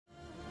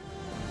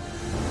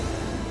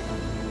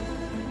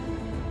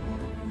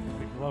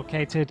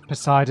located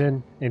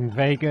Poseidon in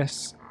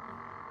Vegas.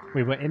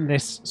 We were in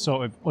this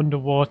sort of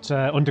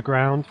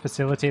underground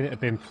facility that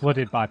had been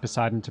flooded by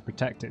Poseidon to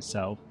protect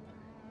itself.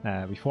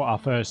 We fought our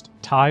first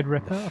Tide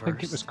Ripper, I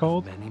think it was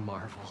called. Many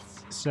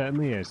marvels. It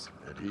certainly is.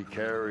 And he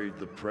carried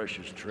the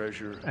precious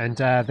treasure. And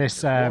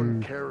this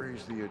One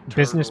carries the eternal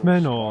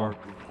businessman, or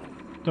spark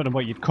of- don't know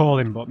what you'd call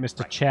him, but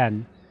Mr.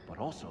 Chen But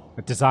also,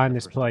 had designed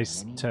this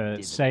place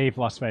to save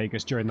Las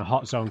Vegas during the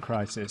hot zone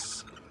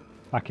crisis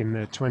back in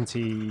the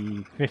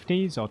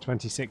 2050s or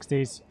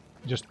 2060s,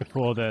 just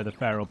before the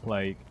feral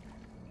plague.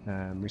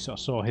 We sort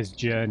of saw his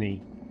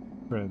journey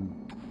from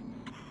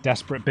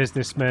desperate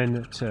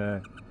businessman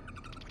to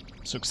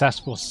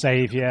successful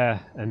savior,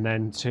 and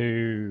then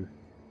to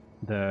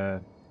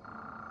the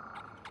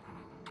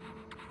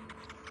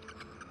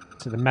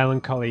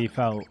melancholy he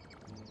felt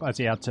as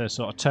he had to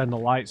sort of turn the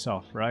lights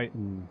off, right?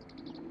 And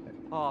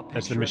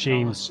as the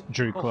machines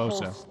drew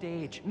closer. A whole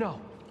stage, no,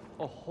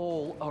 a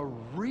whole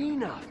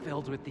arena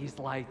filled with these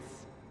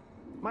lights.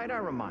 might I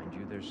remind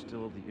you, there's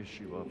still the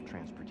issue of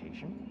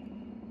transportation?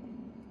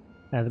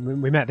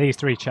 We met these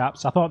three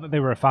chaps. I thought that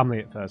they were a family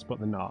at first, but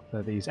they're not.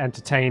 They're these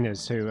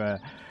entertainers who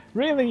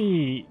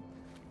really...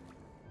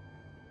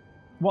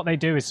 What they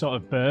do is sort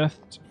of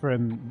birthed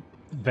from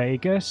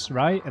Vegas,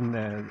 right? And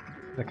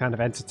the kind of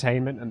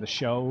entertainment and the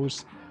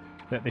shows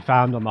that they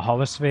found on the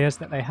holospheres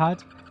that they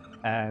had.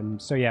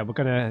 So yeah, we're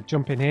going to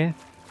jump in here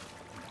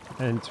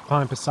and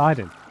find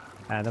Poseidon.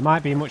 There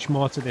might be much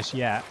more to this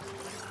yet.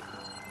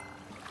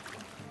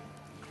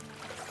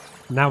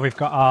 Now we've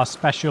got our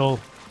special...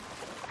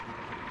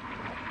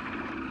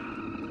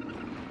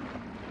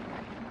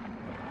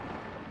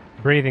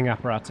 breathing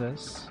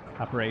apparatus.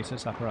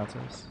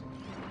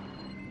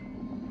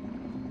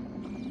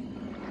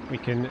 We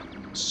can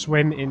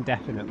swim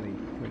indefinitely,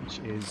 which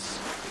is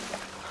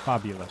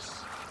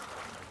fabulous.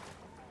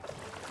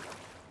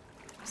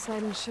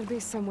 Poseidon should be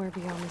somewhere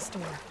beyond this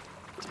door.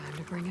 Time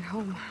to bring it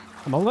home.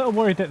 I'm a little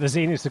worried that the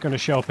Zeniths are going to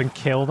show up and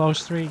kill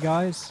those three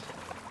guys.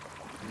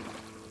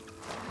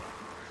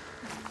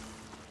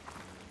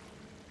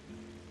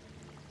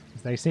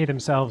 They see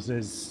themselves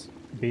as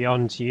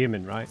beyond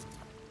human, right?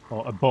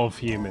 Or above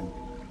human.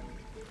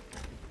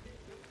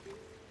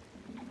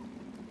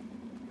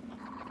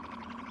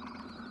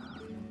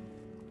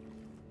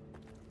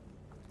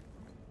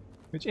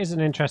 Which is an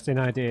interesting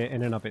idea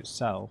in and of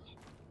itself.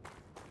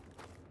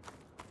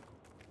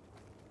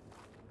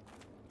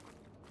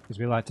 Because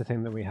we like to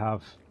think that we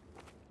have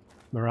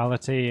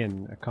morality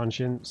and a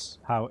conscience.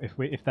 How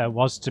if there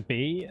was to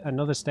be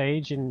another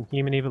stage in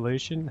human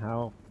evolution,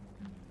 how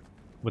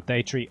would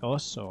they treat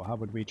us, or how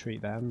would we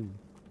treat them?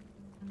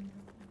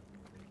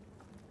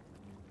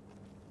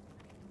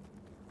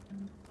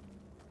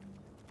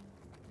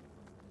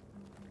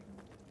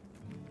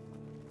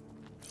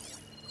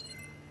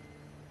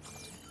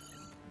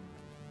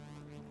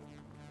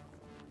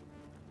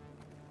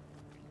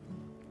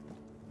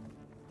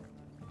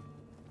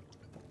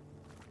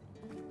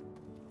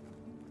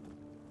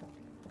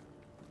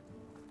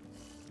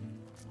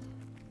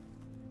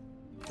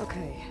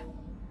 Okay.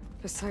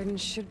 Poseidon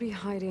should be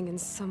hiding in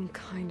some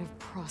kind of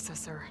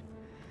processor.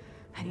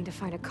 I need to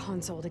find a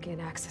console to gain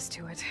access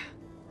to it.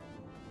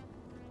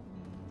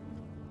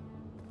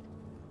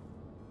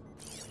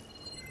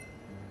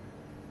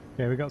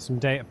 Okay, we got some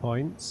data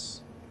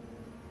points.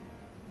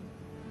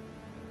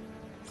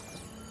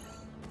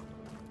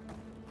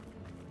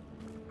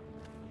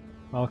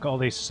 Oh, look at all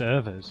these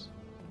servers.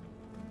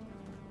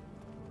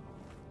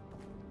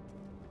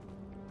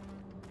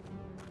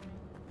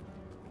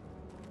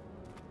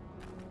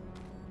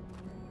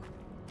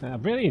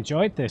 I've really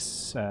enjoyed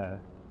this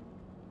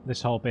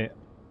this whole bit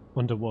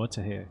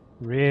underwater here.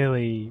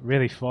 Really,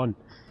 really fun.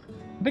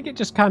 I think it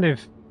just kind of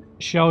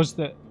shows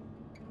that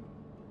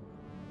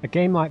a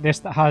game like this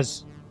that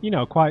has, you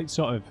know, quite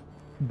sort of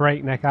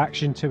breakneck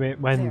action to it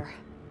when There.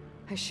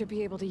 I should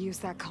be able to use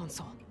that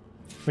console.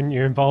 when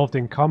you're involved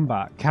in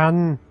combat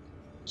can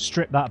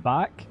strip that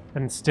back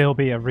and still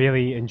be a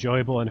really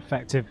enjoyable and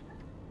effective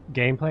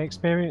gameplay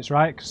experience,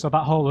 right? So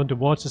that whole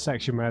underwater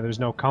section where there's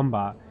no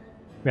combat,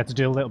 we had to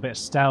do a little bit of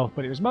stealth,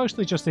 but it was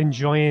mostly just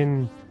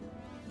enjoying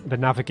the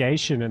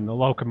navigation and the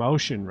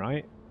locomotion,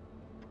 right?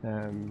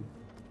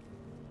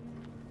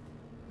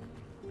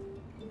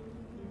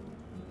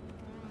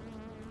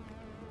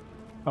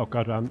 Oh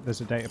god,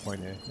 there's a data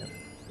point here. Yep.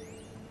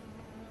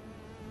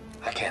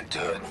 I can't do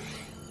it.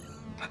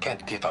 I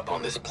can't give up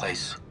on this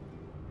place.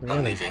 I'm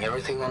Really? leaving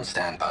everything on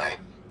standby.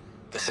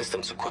 The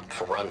system's equipped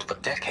for runs for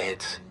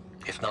decades,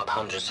 if not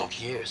hundreds of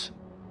years.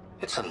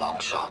 It's a long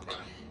shot,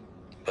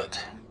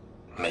 but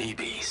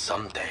maybe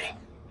someday,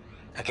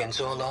 against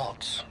all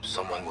odds,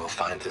 someone will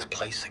find this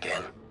place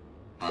again,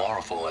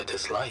 marvel at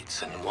its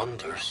lights and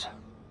wonders,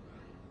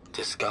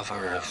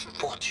 discover a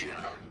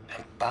fortune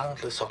and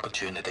boundless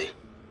opportunity,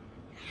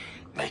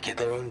 make it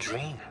their own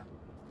dream.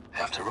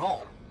 After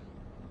all,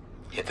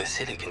 if the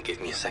city can give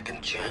me a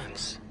second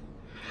chance,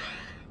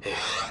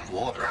 if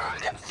water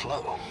can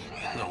flow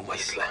in a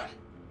wasteland,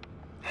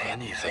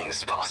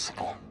 anything's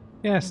possible.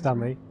 Yeah,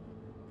 Stanley.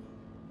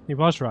 He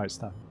was right,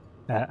 Stan.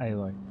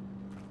 Aloy.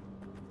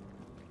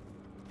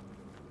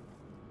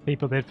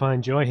 People did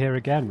find joy here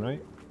again,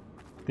 right?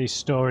 These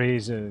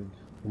stories and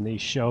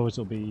these shows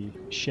will be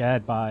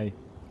shared by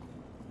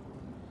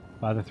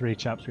the three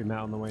chaps we met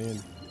on the way in.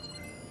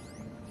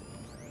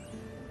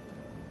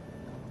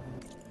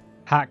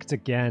 Hacked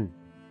again.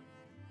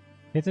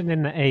 Hidden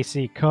in the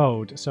AC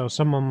code, so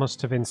someone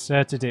must have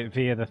inserted it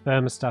via the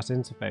thermostat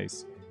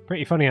interface.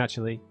 Pretty funny,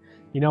 actually.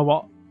 You know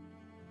what?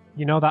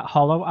 You know that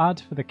holo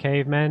ad for the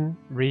cavemen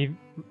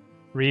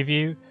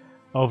review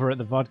over at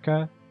the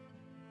vodka?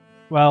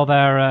 Well,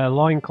 their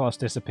loincloths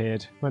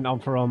disappeared. Went on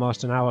for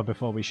almost an hour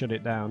before we shut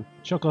it down.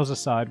 Chuckles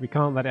aside, we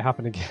can't let it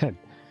happen again.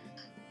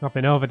 I've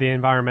been over the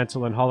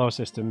environmental and holo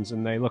systems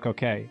and they look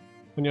okay.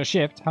 On your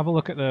shift, have a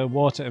look at the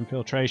water and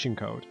filtration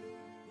code.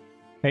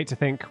 Hate to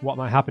think what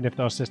might happen if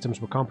those systems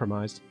were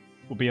compromised.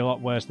 Would be a lot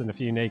worse than a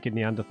few naked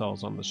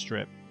Neanderthals on the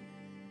strip.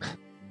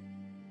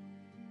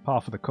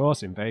 Par for the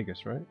course in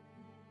Vegas, right?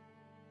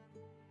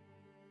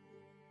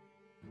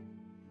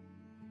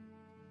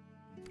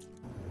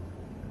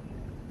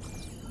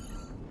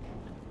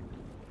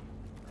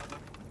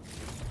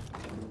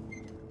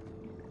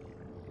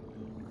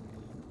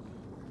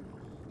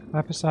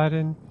 Hi,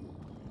 Poseidon.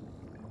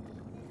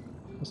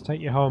 Let's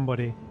take you home,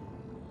 buddy.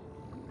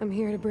 I'm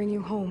here to bring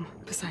you home,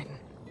 Poseidon.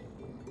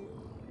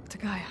 To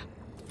Gaia.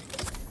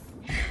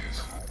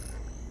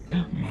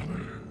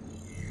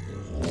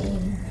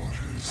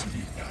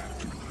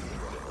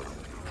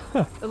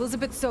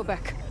 Elizabeth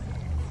Sobek.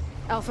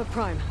 Alpha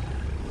Prime.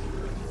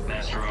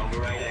 Master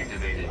override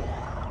activated.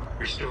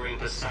 Restoring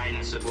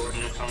Poseidon's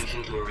subordinate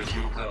function to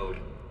original code.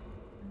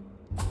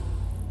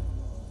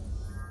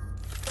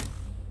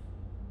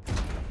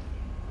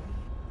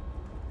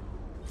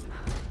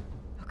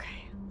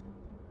 Okay.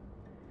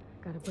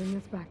 Gotta bring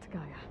this back to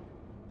Gaia.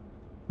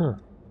 Huh.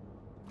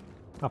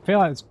 I feel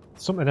like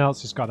something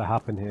else has got to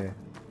happen here.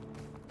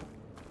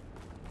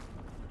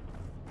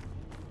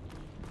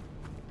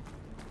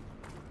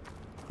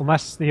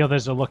 Unless the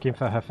others are looking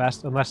for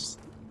Hephaestus. Unless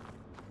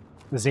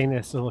the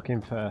Zeniths are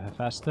looking for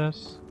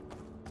Hephaestus.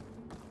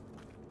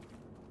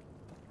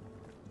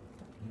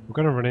 We're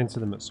going to run into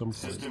them at some point.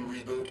 System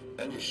reboot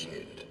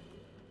initiated.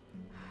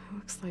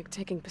 Looks like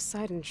taking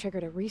Poseidon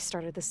triggered a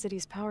restart of the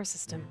city's power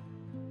system.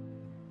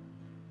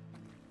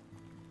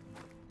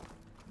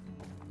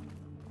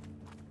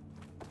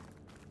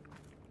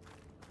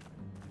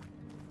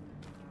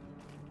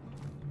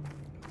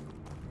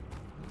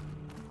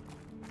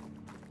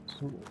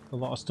 A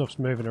lot of stuff's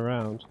moving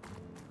around.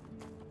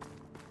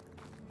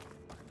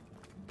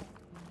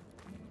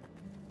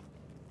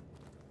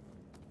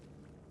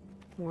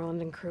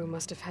 Moreland and crew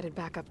must have headed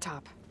back up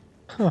top.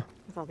 Huh.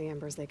 With all the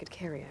embers they could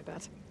carry, I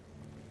bet.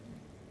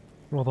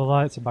 Well, the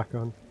lights are back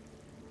on.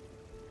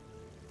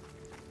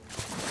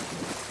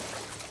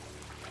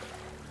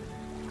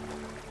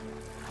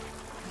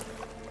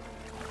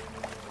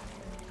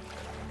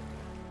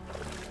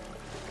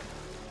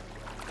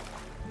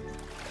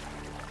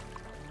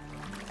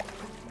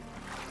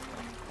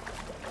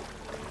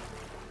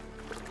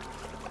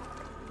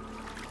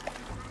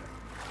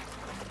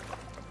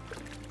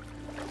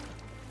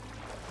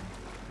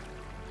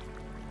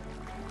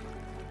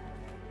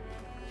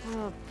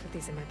 I'll put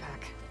these in my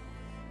pack.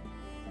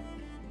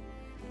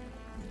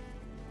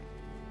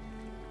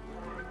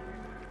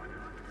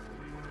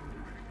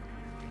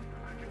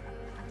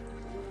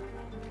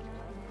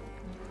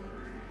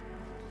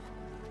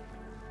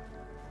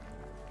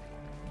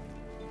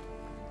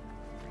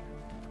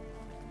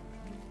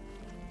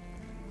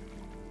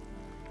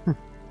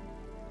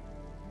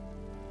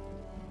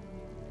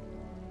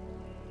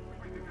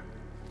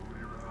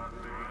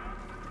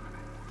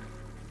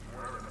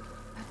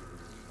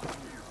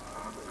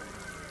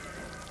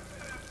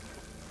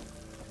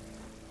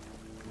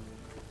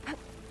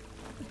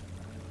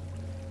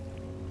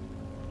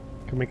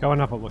 Can we go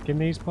and have a look in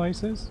these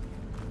places?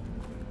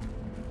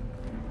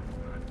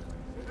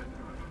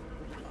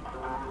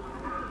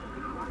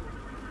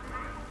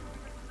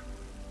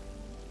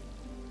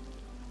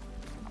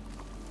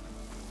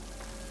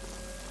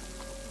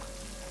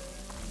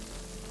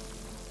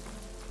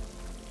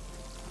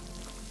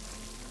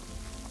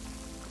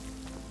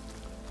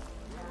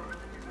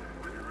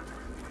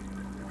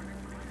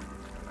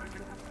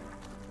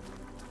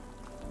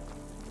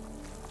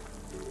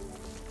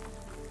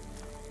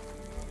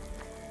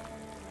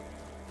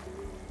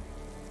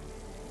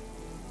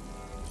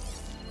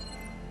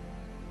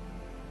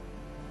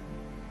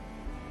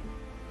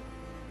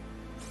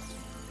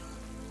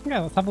 Yeah,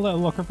 let's have a little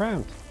look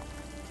around.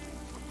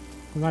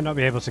 We might not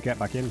be able to get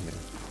back in here.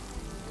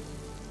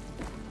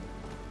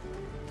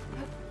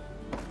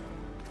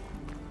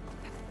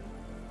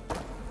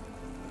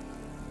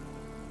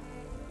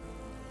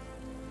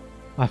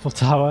 Eiffel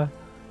Tower.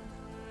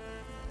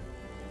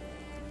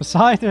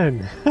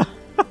 Poseidon!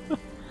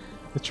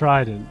 The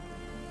trident.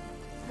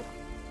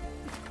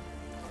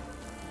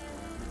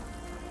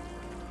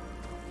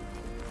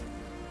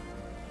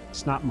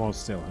 Snapmore's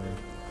still here.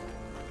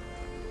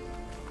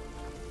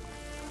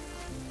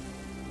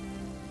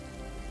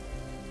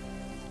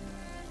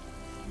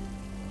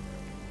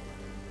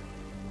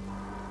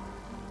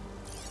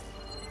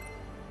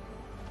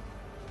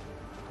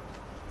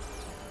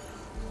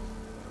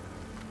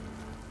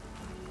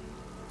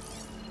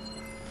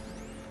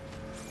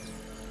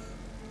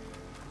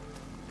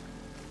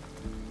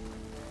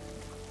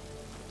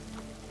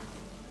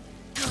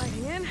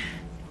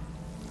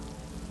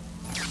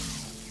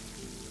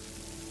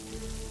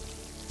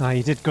 Ah,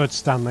 you did good,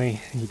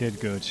 Stanley. You did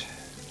good.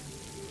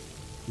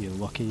 You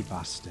lucky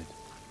bastard.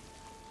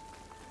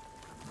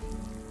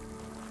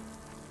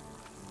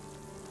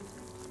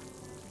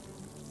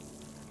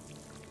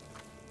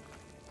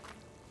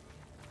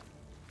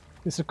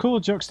 It's a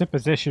cool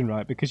juxtaposition,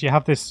 right? Because you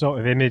have this sort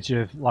of image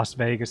of Las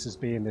Vegas as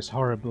being this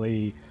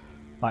horribly,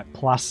 like,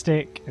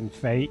 plastic and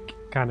fake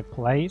kind of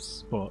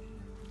place, but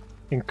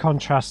in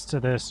contrast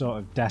to the sort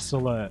of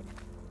desolate...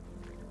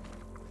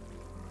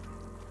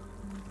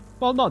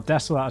 Well, not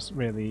desolate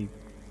really,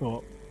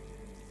 but,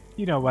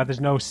 you know, where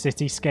there's no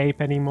cityscape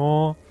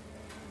anymore.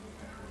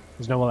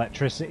 There's no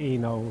electricity,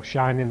 no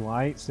shining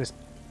lights. This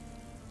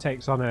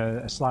takes on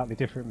a slightly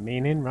different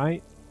meaning,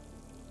 right?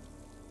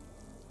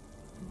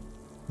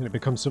 And it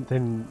becomes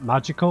something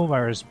magical,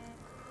 whereas,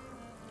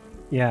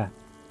 yeah,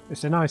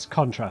 it's a nice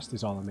contrast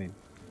is all I mean,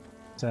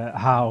 to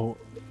how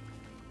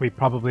we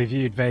probably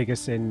viewed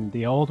Vegas in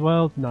the old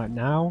world, not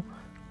now,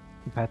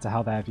 compared to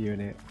how they're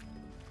viewing it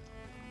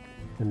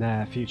in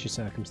their future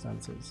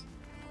circumstances.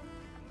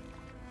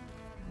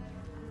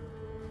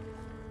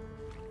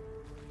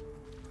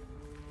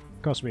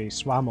 Of course we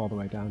swam all the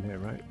way down here,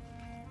 right?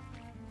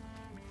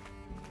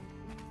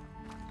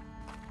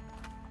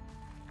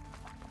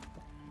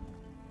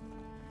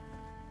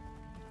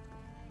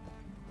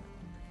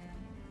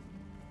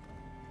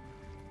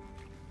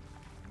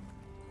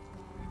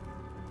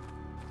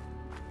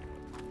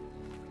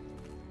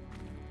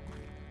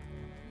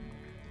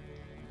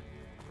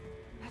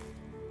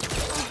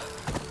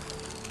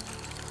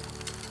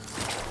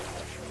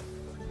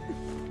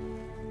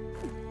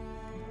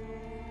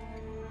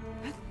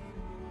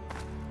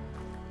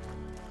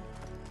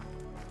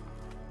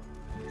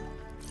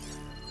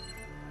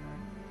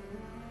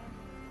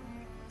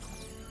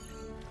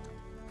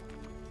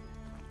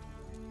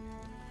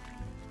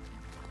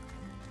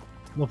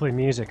 Lovely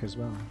music as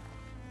well.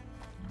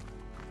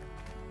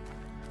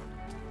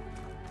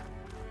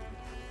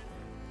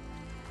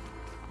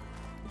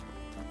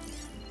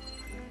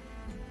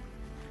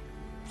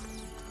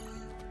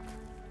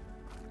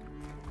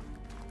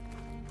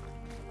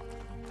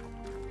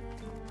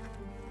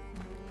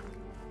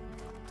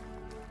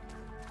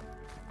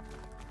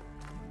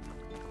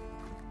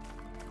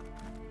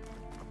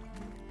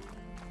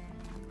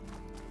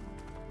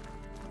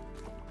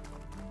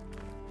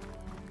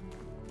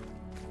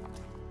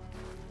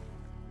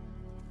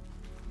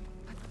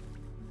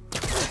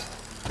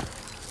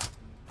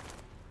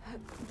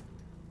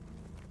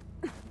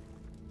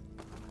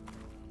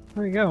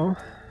 There we go.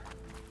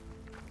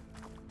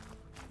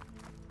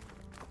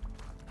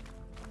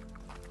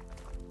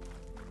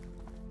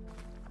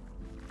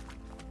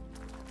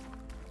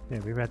 Yeah,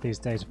 we read these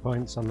data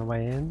points on the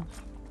way in.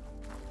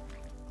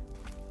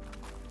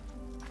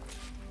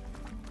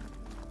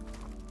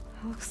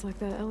 Looks like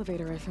that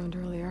elevator I found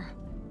earlier.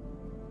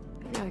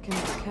 Maybe I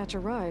can catch a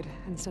ride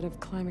instead of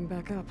climbing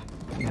back up.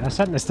 Yeah, I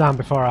sent this down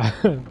before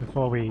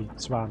before we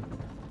swam.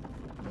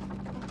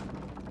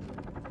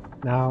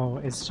 Now,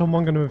 is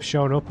someone going to have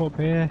shown up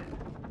here?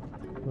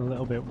 I'm a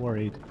little bit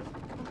worried.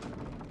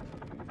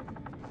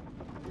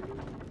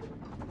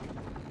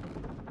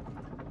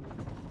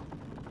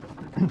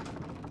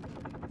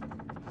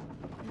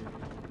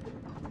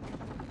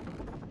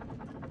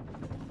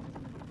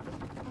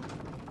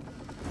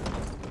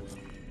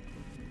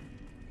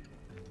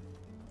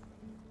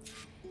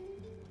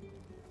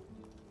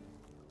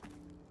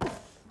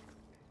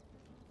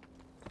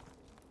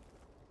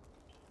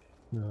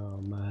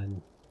 Oh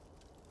man.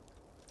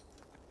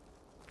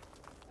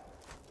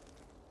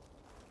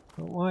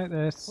 Don't like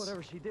this.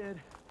 Whatever she did,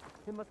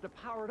 it must have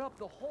powered up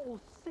the whole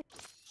city.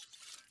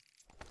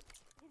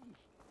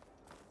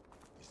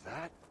 Is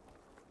that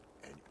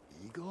an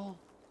eagle?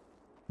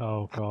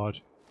 Oh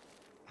god.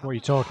 What are you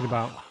talking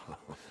about?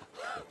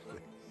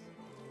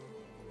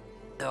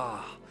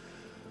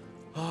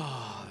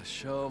 Oh, the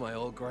show my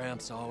old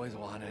Gramps always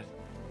wanted.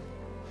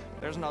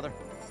 There's another.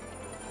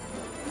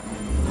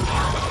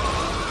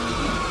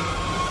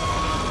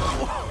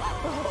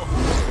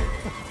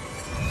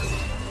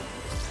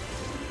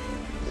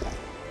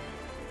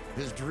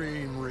 His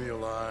dream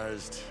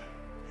realized,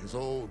 his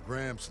old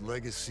Gramps'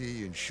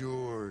 legacy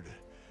ensured.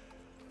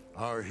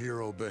 Our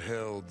hero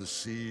beheld the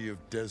sea of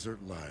desert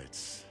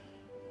lights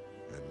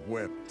and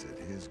wept at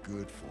his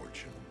good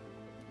fortune.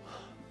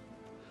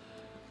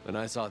 When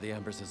I saw the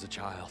Embers as a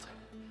child,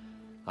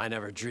 I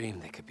never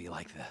dreamed they could be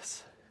like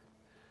this.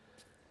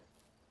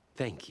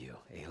 Thank you,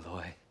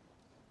 Aloy.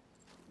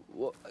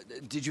 Well,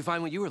 did you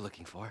find what you were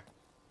looking for?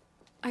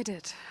 I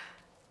did.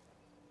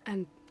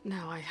 And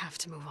now I have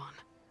to move on.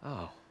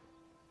 Oh.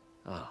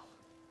 Oh.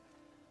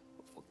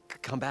 Well,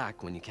 come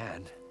back when you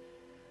can.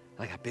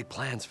 I got big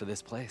plans for this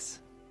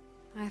place.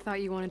 I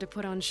thought you wanted to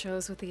put on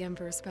shows with the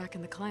Embers back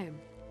in the claim.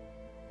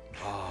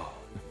 Oh,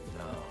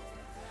 no.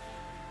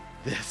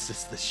 This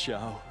is the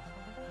show.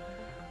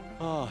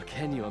 Oh,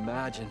 can you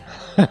imagine?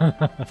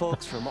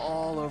 Folks from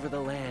all over the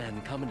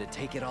land coming to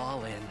take it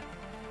all in.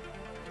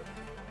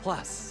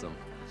 Plus some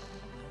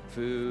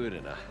food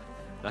and a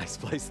nice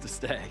place to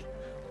stay.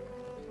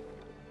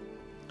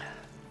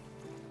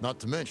 Not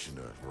to mention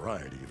a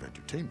variety of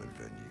entertainment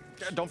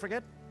venues. Don't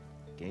forget,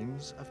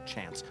 games of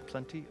chance.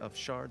 Plenty of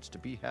shards to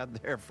be had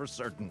there for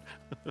certain.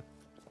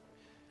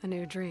 A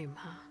new dream,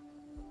 huh?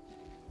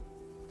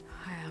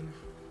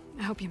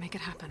 I hope you make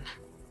it happen.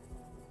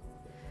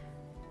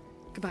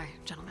 Goodbye,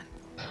 gentlemen.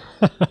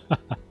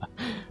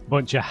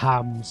 Bunch of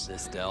hams.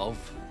 This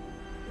delve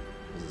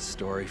was a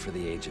story for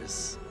the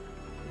ages.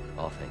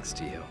 All thanks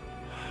to you.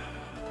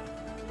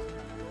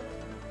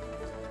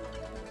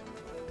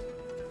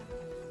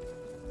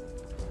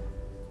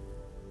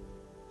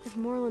 If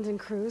Moreland and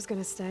crew's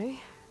gonna stay,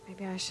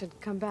 maybe I should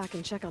come back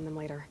and check on them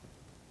later.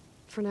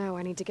 For now,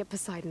 I need to get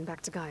Poseidon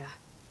back to Gaia.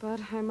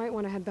 But I might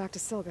want to head back to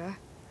Silga,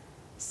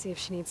 see if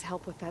she needs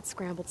help with that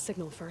scrambled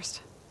signal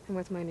first. And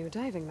with my new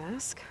diving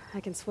mask,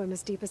 I can swim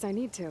as deep as I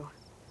need to.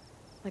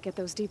 Like at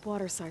those deep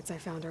water sites I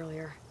found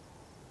earlier.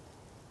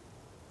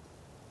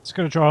 It's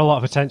going to draw a lot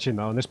of attention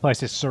though, and this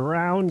place is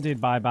surrounded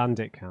by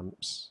bandit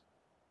camps.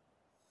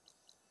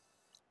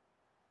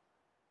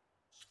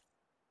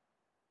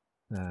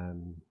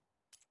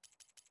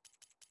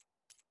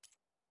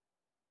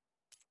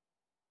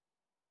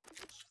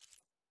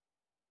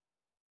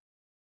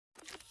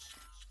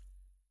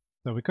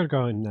 So we could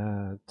go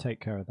and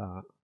take care of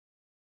that.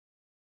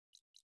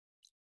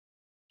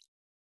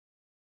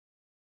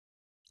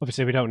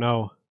 Obviously we don't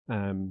know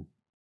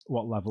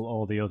what level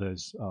all the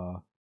others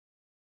are.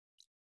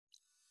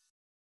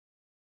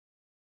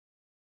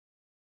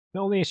 The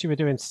only issue with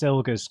doing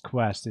Silga's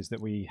quest is that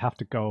we have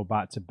to go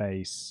back to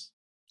base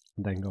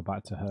and then go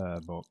back to her,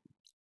 but...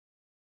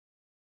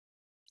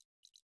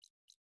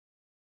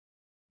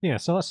 Yeah,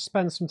 so let's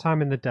spend some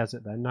time in the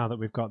desert then, now that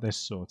we've got this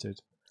sorted.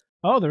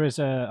 Oh, there is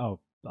a... Oh,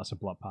 that's a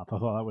block path. I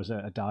thought that was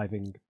a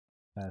diving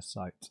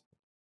site.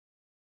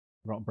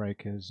 Rock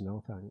breakers,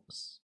 no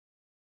thanks.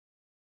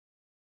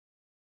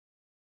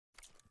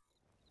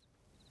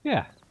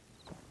 Yeah.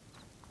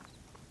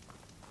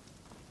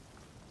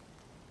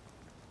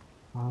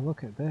 Oh,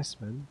 look at this,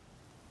 man.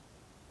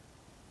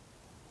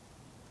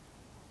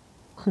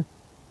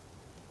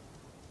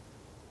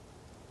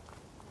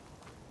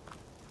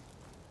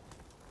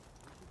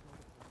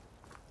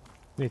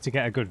 Need to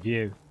get a good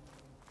view.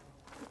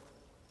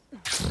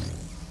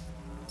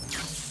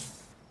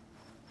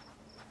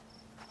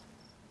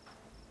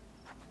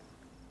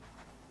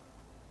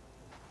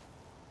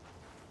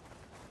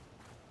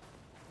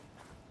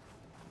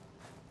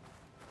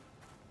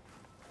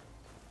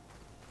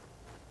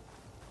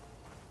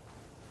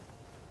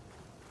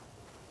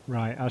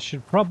 Right, I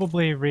should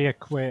probably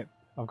re-equip.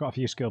 I've got a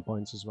few skill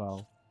points as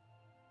well.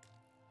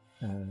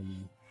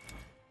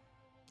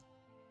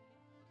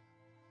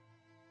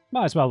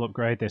 Might as well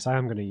upgrade this. I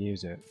am going to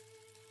use it.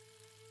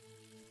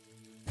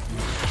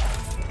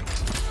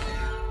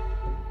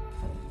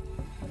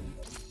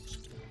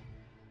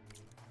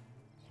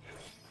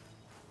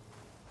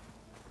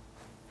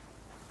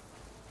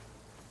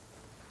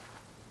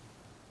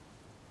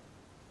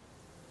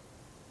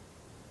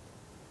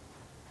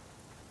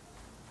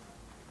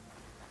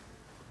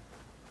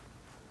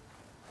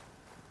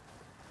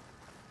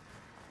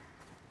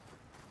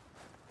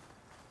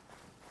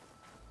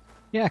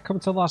 Yeah, come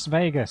to Las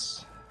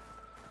Vegas.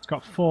 It's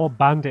got 4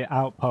 bandit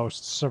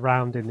outposts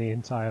surrounding the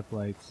entire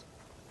place.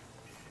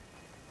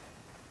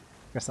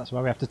 Guess that's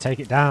why we have to take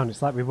it down.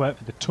 It's like we work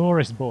for the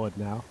tourist board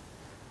now.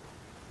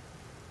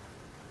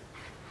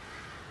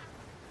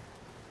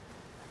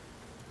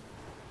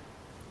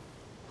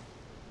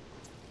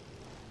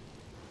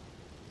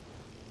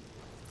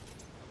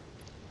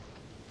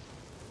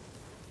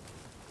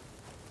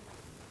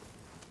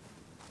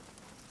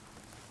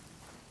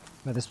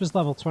 Now, this was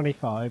level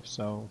 25,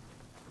 so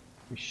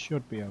we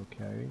should be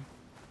okay.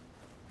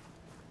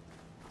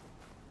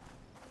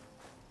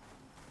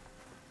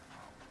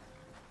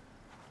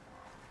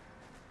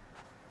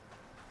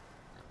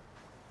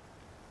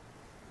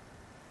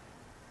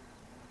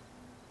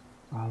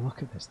 Oh,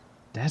 look at this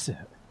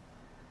desert.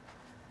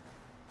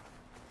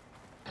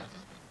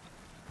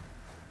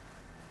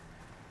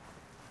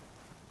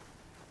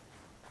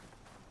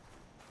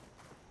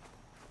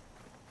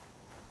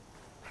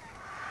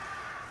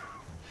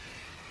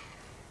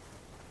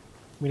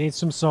 We need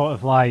some sort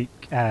of like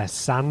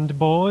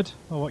sandboard,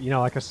 or what, you know,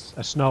 like a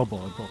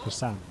snowboard, but for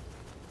sand.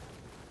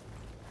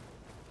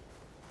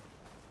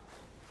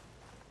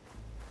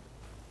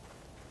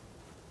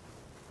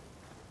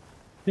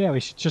 Yeah, we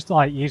should just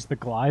like use the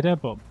glider,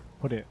 but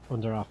put it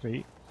under our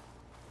feet.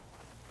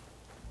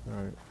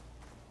 Right.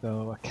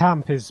 So a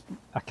camp is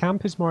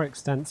more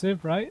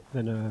extensive, right,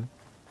 than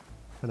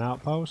an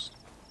outpost.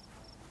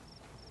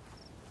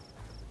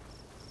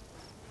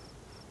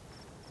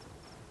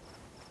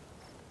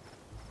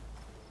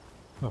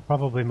 Well,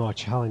 probably more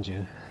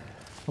challenging.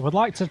 I would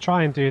like to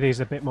try and do these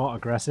a bit more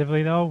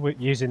aggressively, though,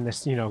 with using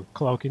this, you know,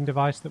 cloaking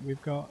device that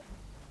we've got.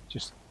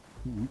 Just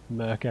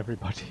murk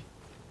everybody.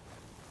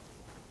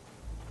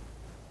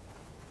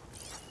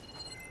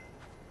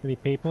 Any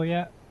people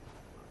yet?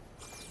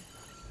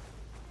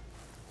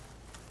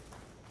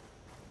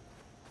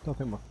 Don't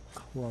think we're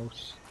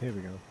close. Here we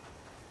go.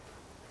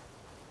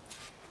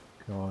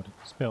 God,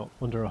 it's built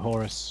under a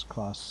Horus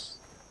class.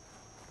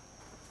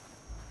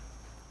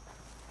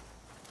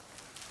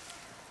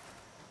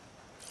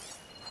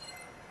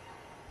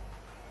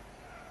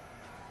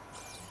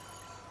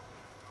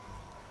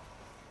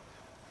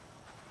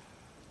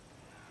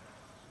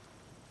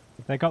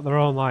 Have they got their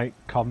own, like,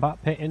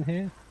 combat pit in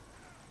here?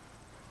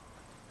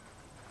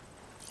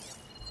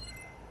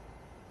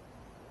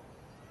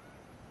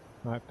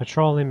 Right,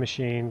 patrolling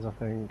machines, I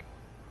think.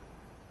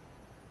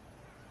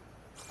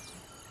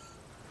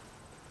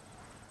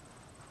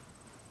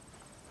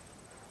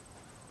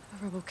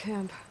 A rebel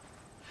camp.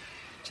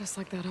 Just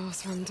like that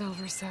Osram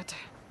Delver said.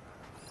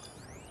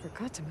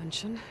 Forgot to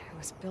mention, it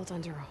was built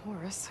under a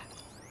Horus.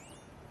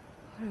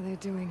 What are they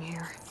doing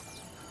here?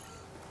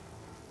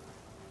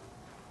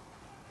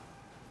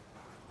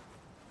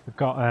 We've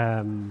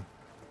got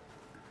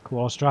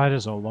claw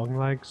striders or long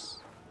legs.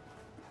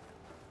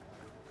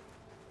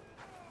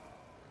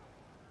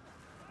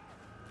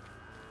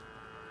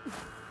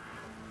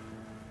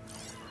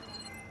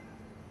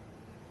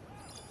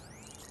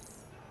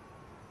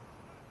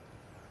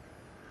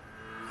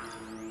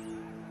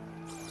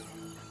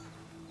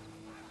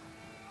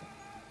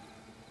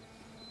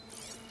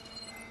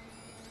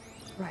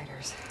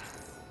 Riders.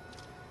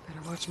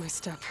 Better watch my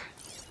step.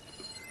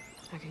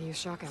 I can use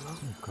shock ammo.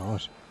 Oh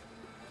god.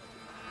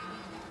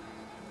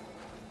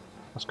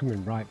 That's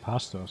coming right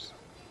past us.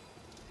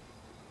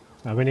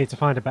 Now we need to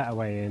find a better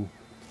way in.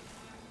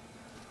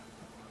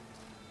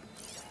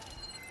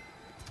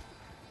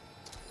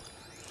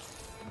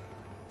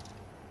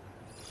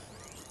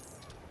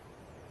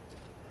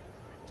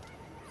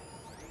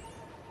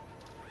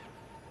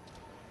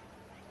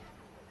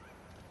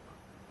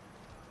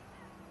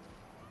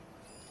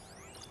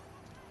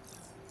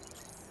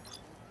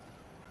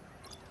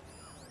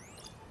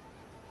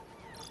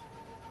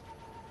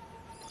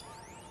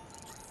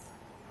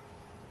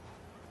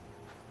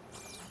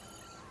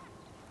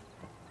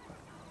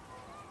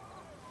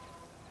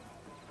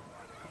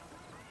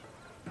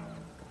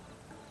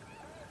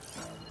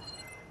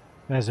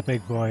 There's a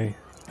big boy.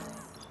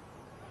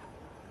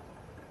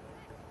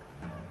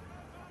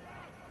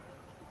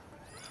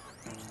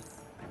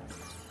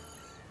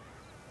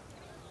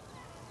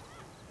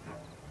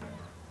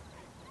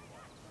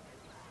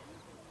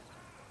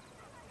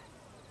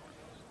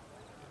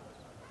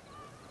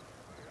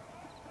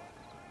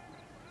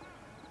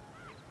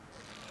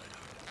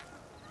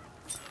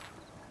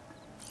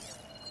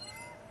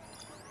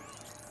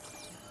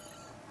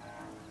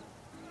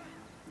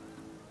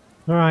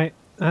 All right.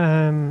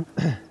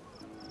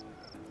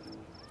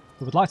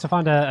 We would like to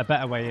find a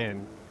better way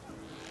in.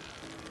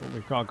 But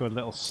we've got a good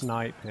little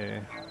snipe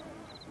here.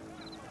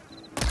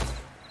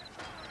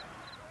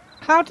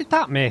 How did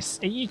that miss?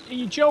 Are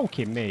you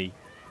joking me?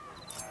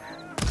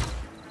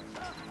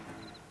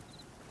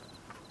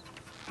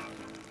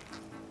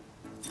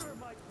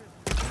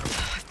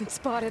 I've been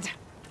spotted.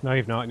 No,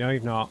 you've not. No,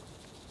 you've not.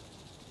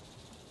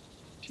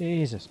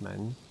 Jesus,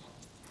 man.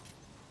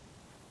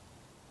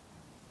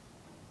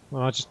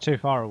 Well, just too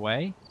far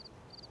away.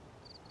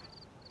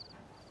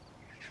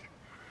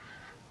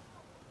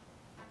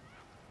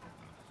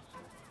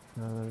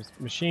 There's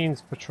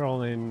machines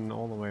patrolling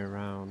all the way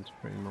around,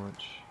 pretty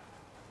much.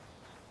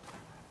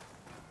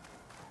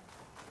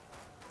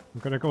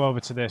 I'm going to go over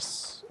to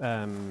this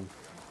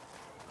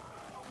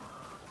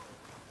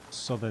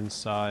southern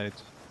side.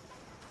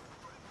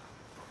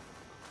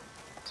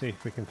 See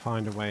if we can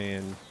find a way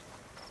in.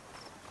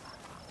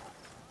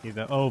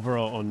 Either over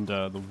or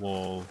under the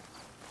wall.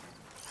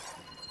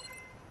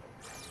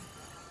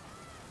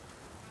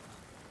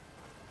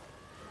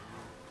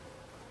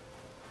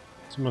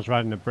 Someone's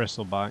riding a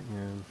bristleback,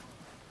 yeah.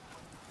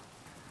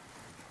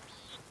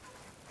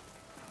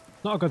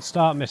 Not a good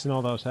start missing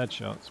all those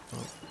headshots,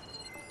 but...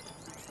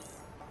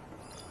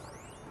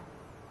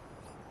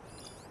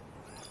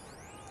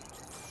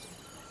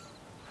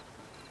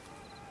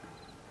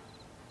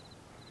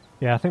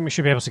 Yeah, I think we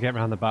should be able to get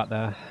around the back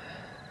there.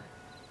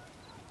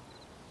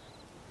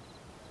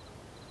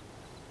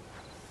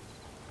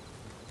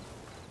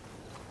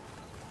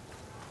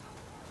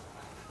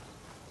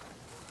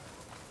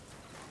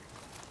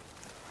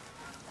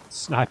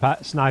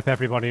 Snipe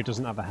everybody who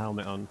doesn't have a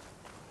helmet on.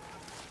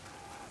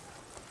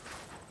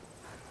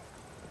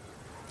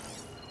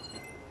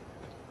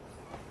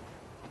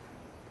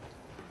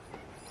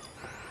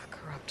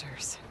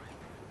 Corruptors.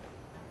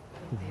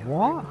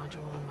 What?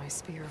 Module in my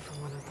spear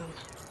for one of them.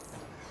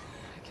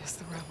 I guess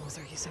the rebels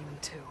are using them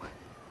too.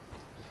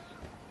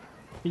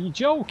 Are you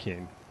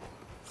joking?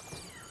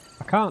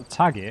 I can't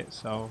tag it,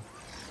 so...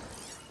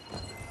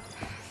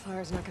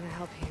 Fire's not gonna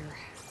help here.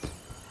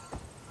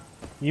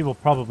 You will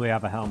probably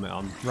have a helmet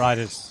on.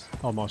 Riders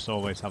almost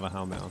always have a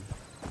helmet on.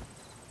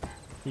 Are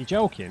you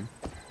joking?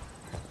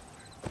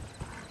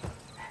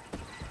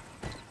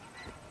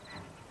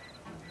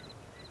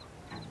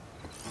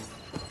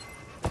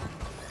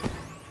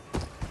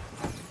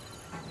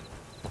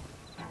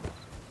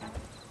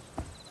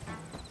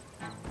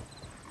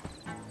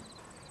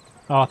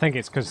 Oh, I think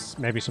it's because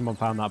maybe someone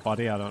found that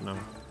body, I don't know.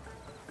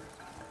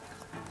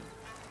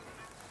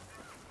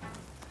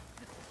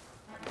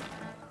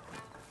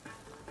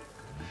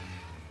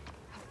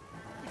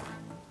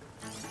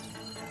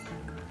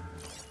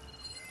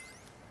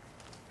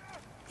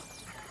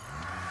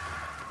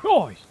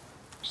 Oh!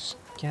 Just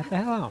get the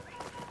hell out.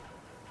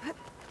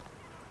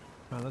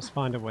 Right, let's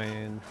find a way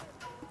in.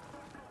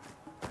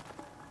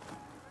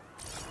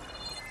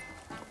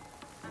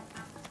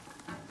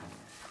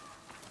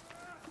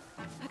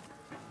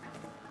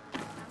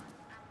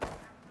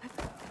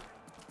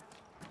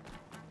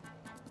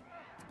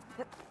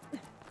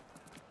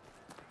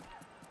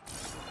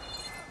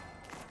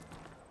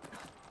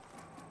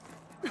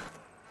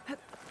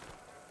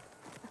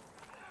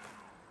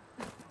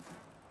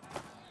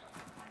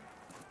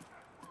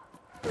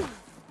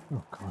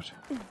 Oh god.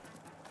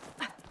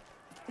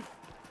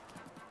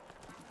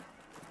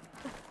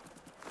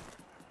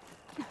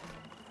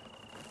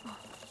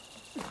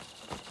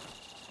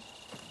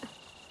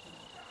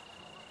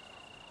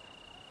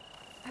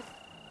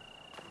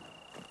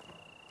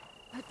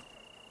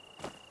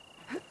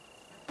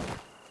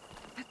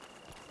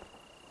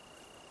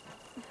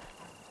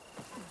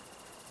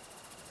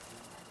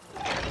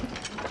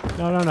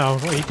 No, no, no,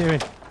 what are you doing?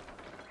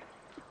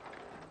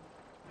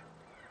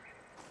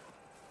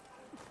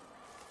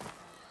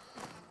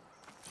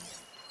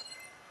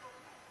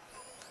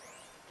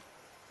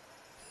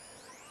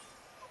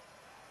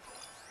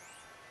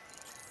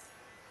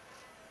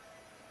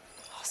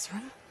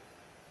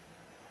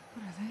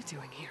 What are they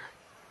doing here?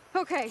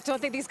 Okay,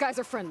 don't think these guys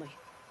are friendly.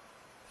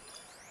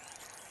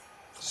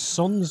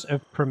 Sons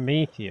of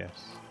Prometheus.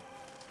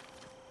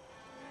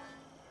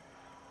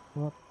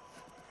 What?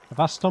 Have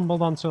I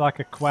stumbled onto like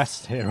a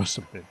quest here or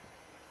something?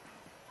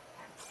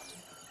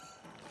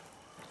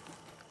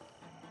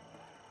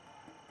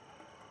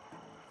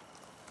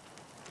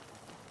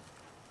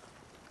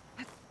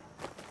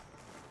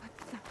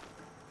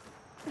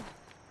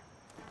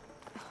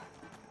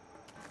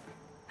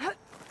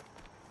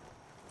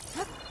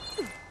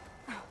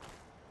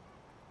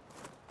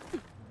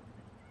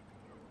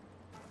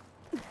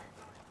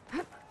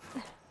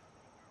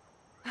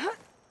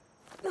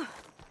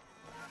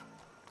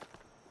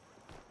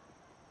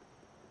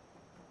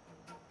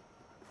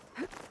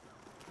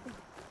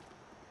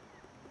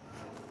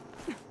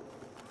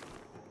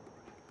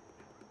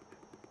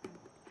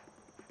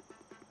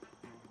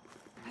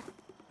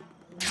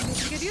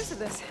 Good use of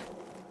this.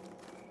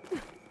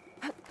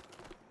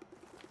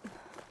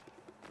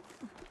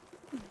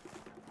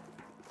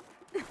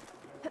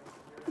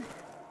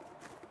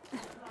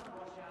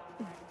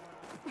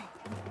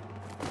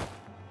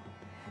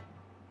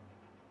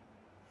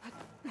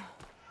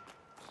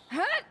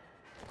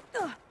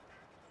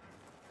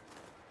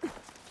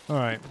 All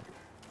right.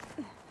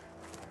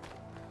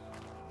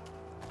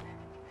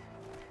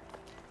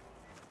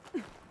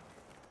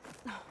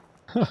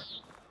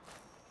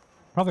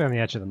 Probably on the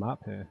edge of the map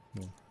here.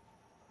 Yeah.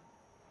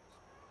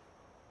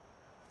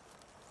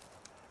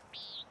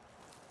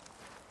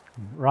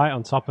 Right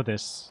on top of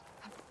this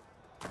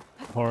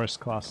Horus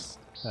class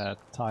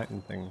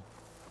Titan thing.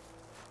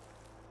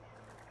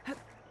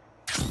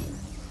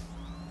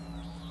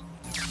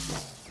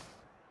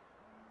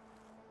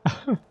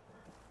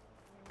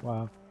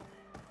 Wow.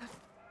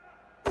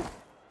 Look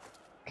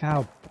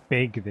how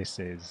big this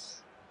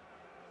is.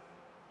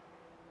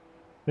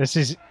 This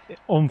is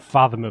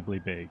unfathomably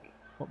big.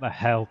 What the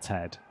hell,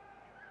 Ted?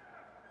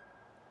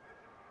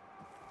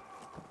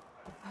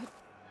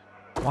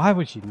 Why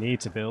would you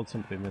need to build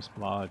something this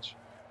large?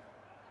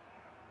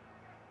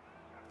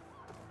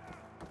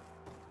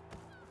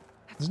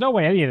 There's no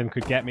way any of them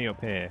could get me up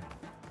here.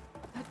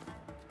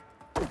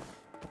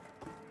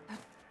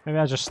 Maybe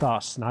I just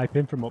start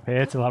sniping from up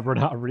here till I run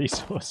out of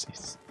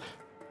resources.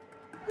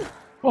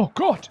 Oh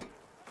god!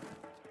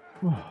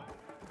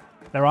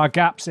 There are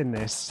gaps in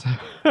this.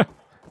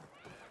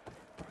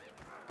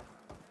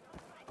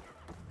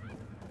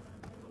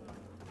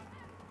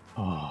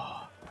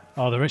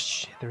 Oh, there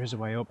is a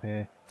way up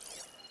here.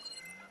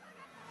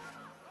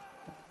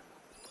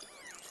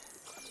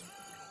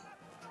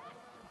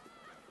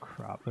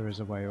 Crap, there is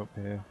a way up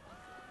here.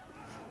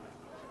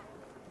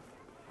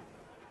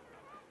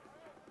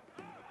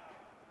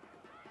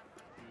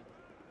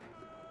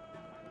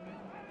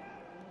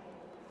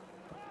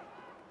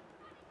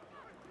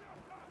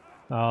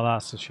 Oh,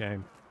 that's a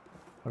shame.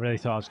 I really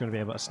thought I was going to be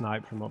able to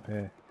snipe from up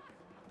here.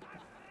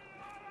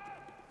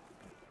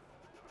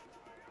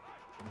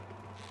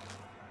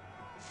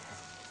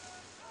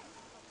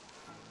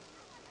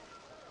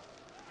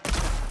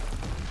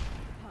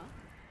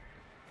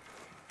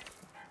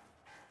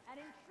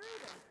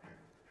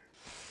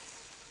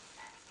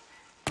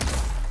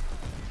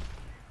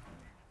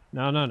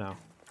 No, no, no.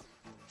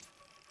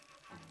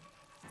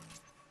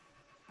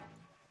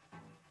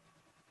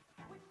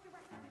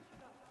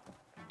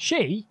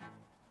 She?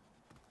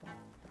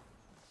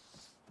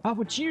 How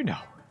would you know?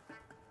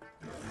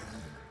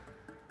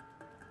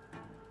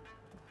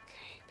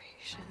 Okay,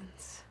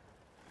 patience.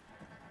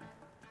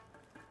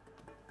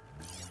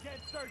 Get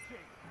searching.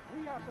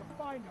 We have to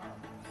find her.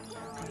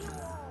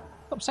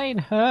 Stop saying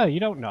her, you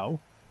don't know.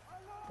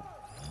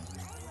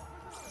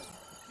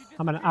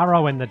 I'm an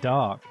arrow in the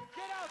dark.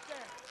 Get out there.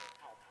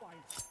 I'll find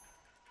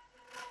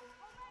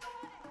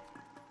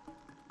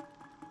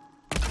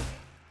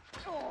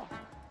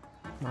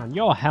her. Man,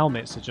 your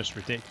helmets are just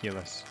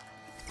ridiculous.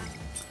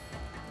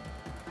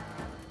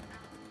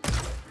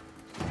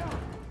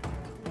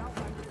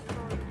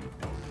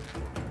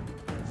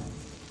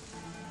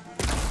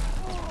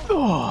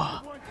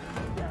 Oh.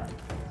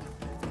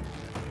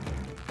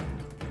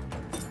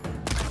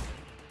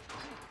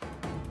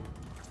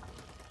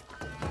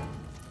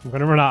 I'm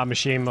gonna run out of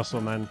machine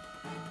muscle, man.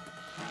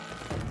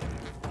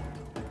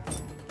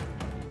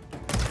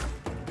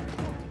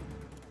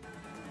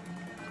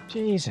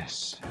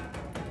 Jesus.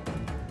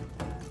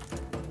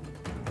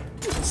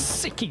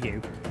 Sick of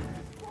you.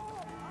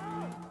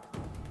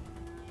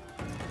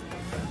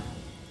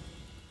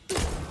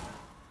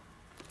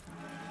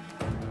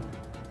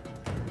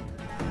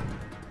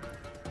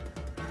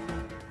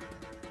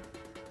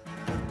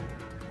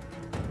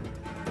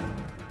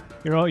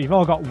 You've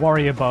all got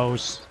warrior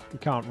bows. You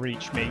can't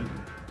reach me.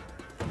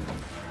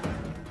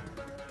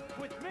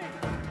 With me.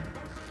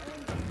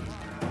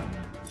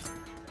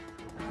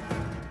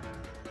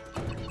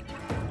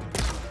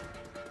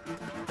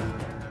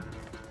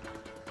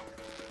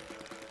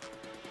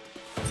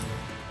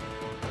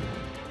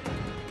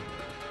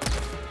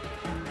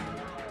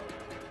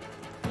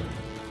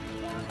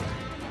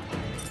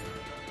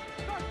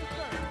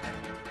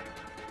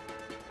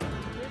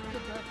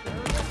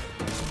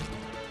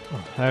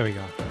 Oh, there we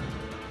go.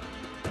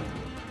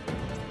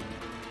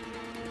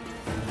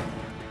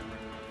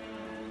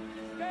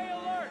 Stay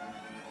alert.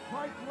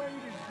 Light blade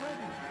is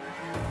ready.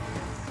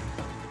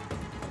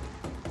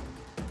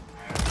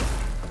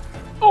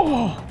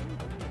 Oh!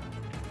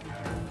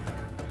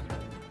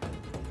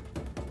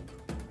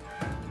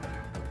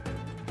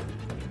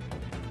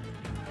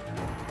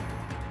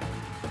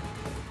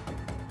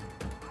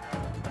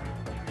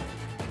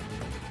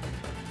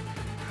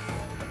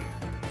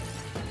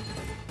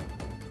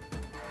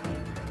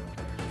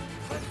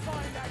 Let's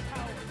find that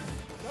coward.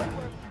 Right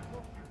where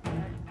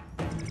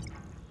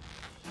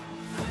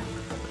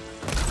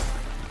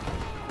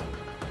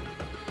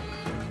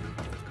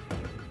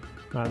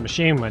Right, the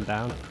machine went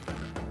down.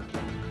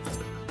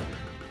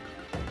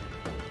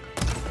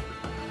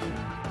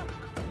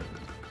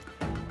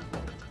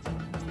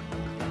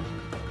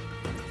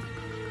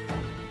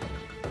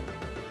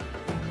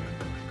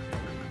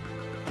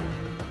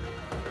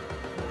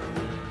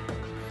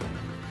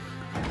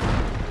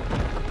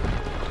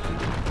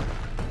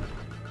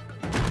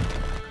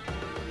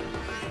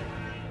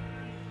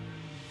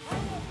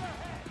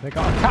 They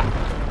got a cat.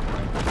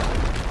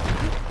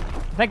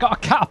 They got a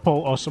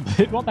catapult or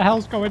something. What the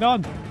hell's going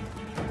on?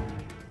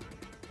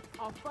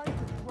 I'll fight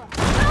the trap.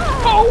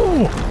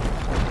 Oh!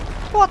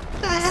 What the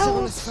Still in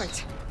hell's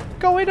this fight.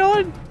 going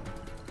on?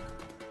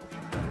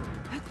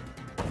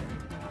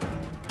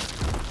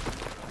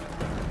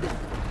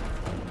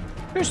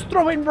 Who's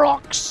throwing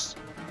rocks?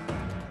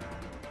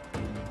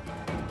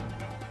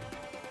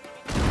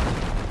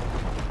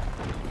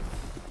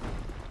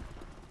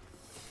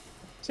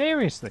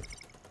 Seriously?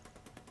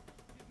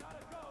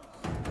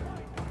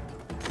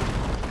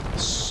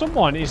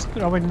 Someone is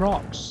throwing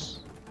rocks.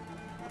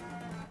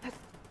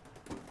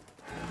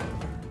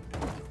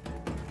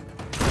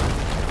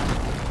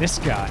 This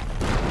guy.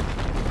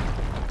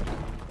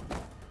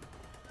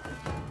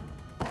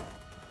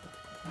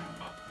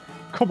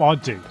 Come on,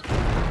 dude.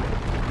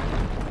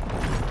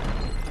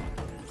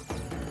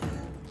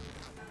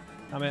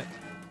 Damn it.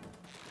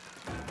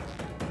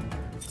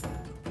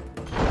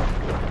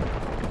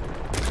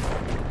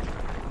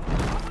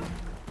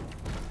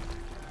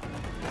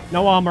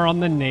 No armor on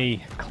the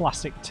knee.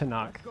 Classic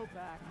Tanakh. Go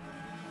back.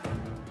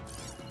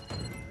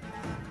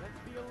 Let's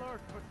be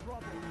alert for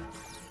trouble.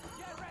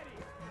 Get ready.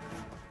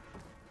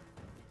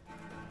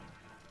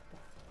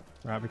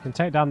 Right, we can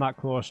take down that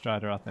claw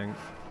strider, I think.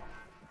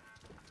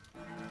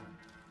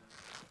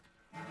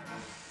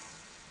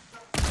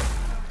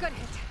 Good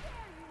hit.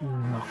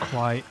 Not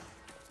quite.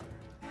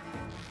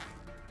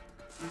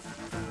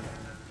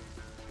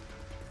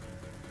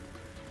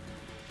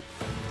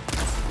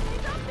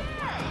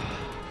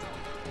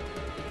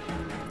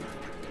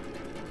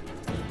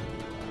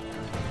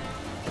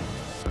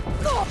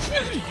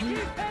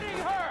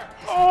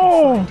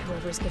 Oh! Find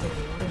whoever's giving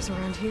the orders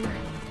around here.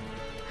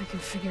 I can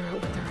figure out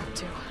what they're up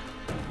to.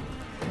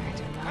 I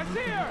do not want to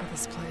look at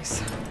this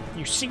place.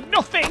 You see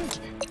nothing!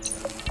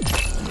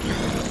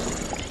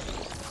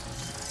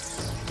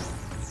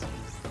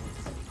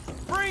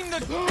 Bring the.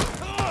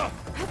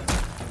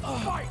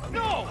 Fight!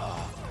 No!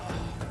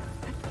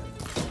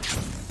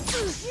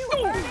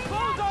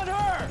 Close on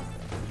her!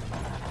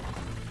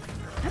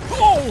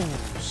 Oh!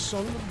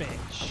 Son of a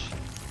bitch.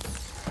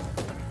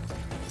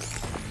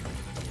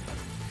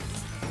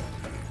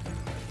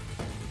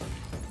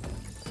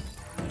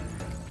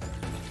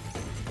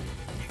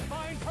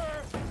 Find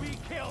her, we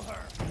kill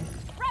her.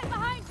 Right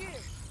behind you!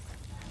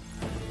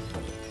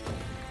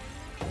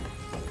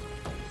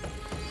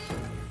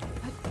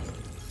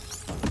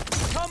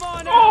 Come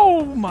on out!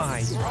 Oh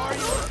my Are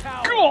you a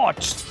coward?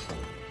 god!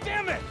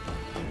 Damn it!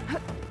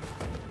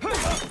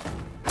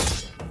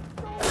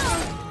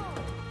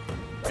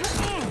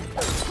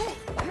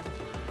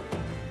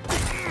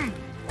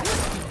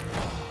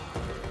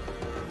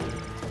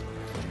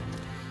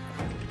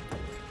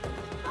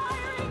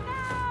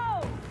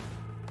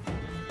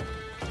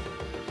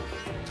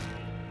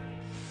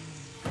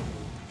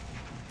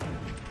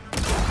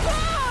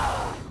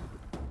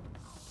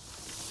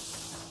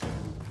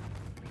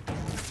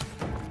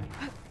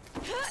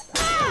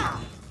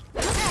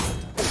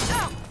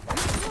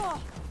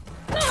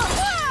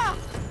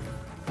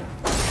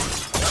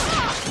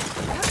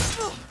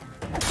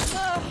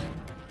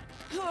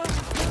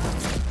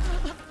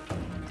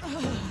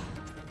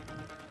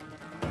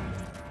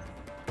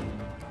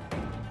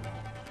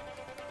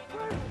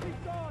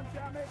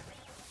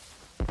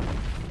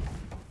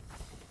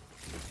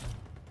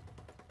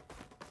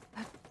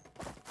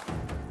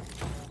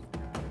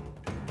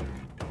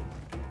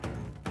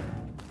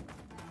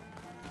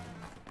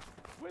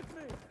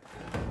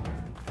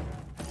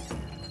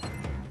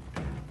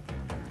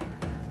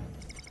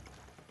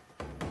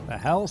 The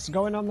hell's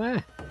going on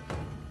there?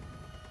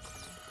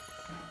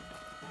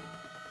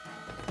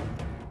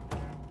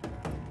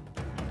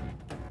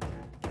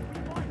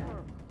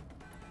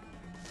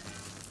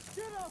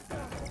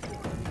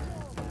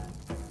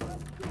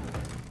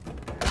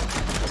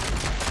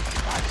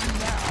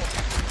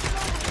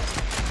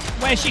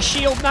 Where's your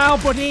shield now,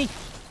 buddy?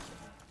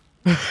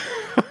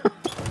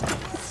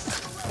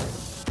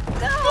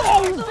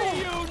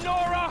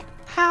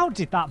 How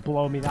did that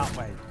blow me that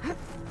way?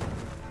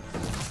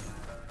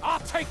 I'll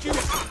take you.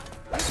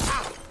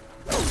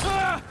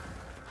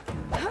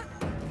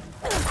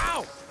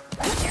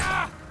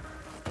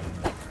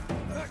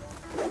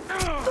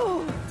 Ow!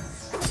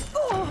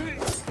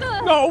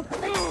 No!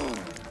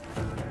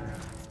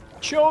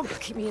 Chug!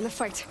 Keep me in the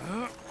fight.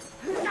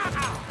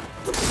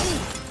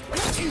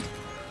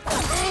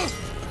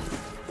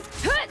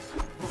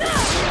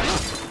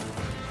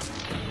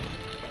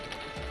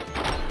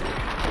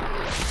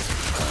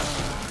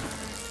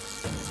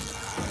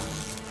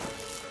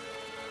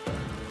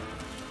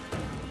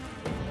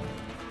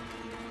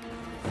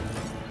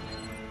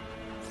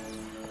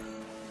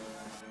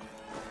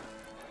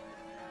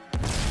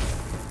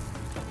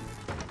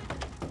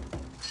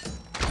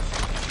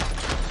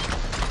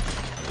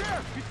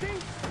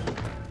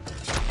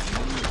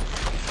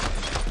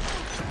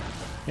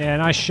 Yeah,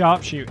 nice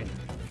sharpshooting.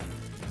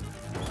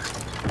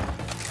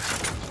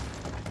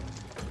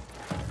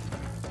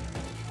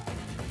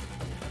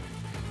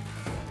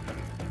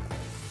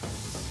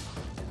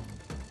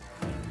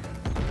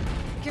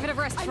 Give it a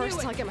rest first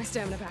till I get my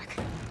stamina back.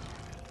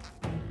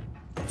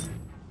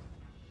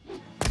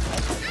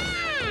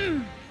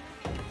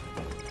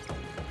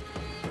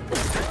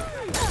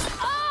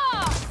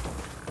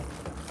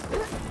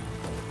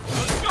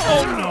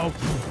 Oh no!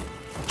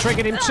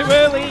 Triggered him too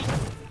early!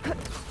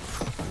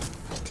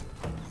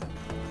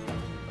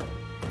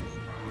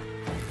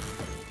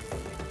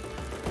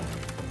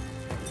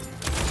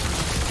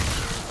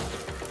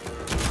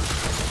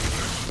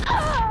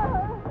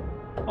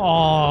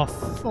 Oh,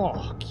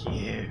 fuck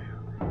you.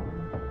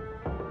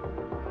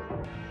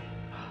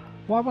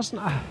 Why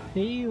wasn't I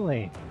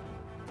healing?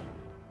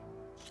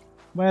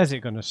 Where's it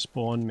gonna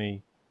spawn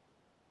me?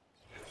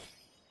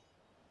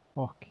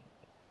 Fuck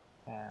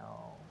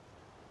hell.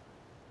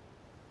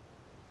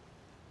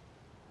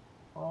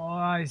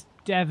 Oh, it's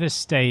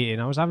devastating.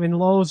 I was having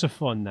loads of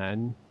fun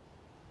then.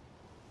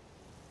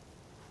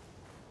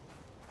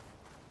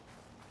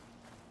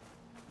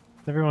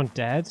 Is everyone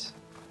dead?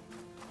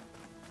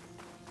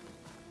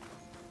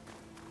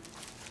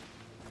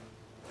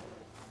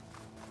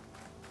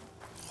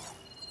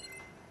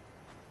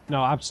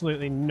 No,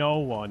 absolutely no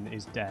one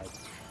is dead.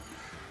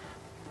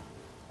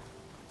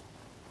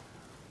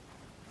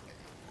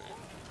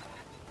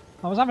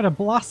 I was having a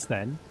blast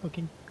then.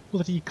 Fucking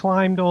bloody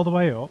climbed all the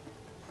way up.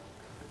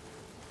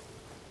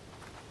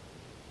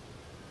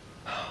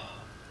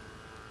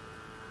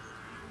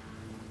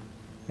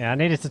 Yeah, I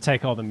needed to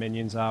take all the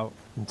minions out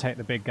and take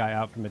the big guy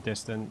out from a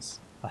distance.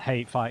 I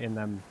hate fighting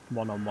them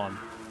one-on-one.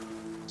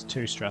 It's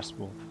too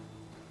stressful.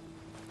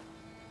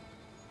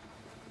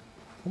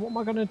 What am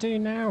I gonna do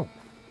now?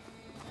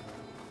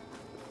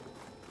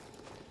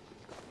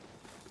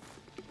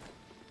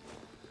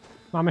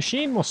 My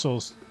machine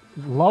muscle's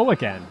low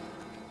again.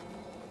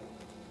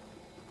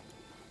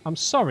 I'm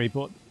sorry,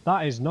 but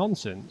that is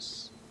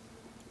nonsense.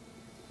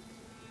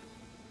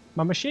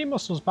 My machine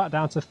muscle's back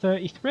down to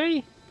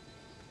 33.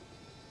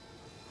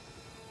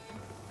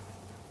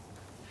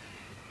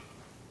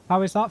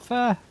 How is that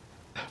fair?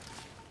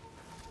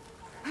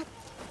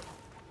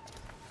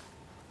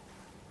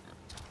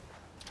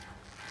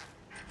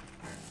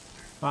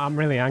 I'm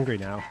really angry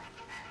now.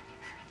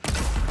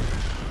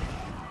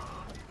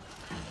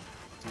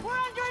 We're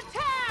under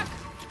attack!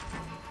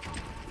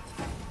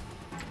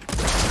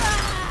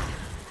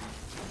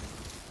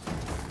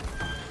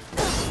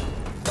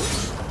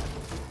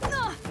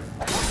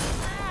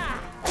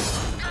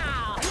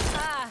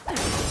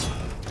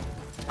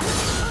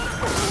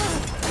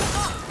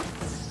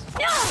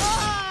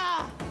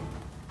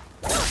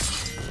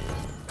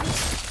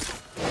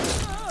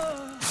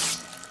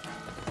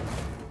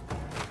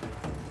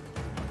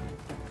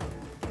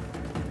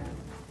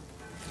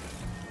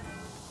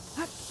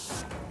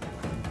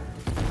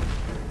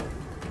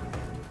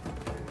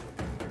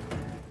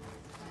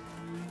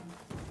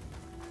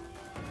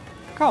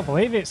 I can't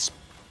believe it's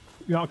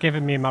not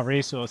giving me my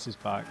resources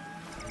back.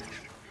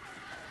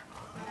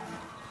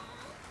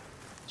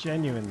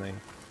 Genuinely.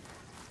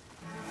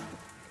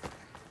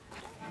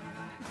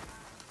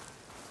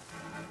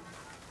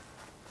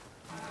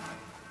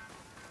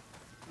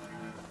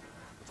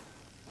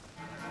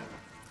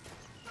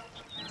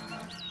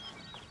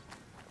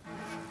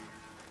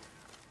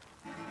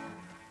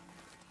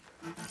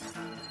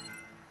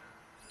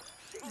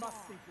 She must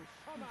think we're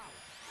somehow.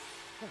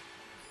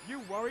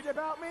 You worried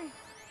about me?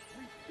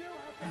 We still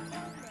have to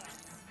find that.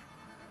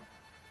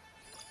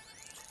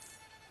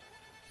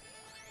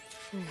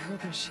 I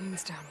hope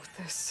machine's down with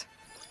this.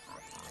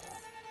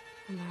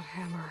 And that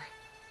hammer.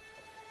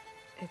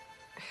 It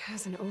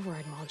has an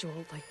override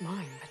module like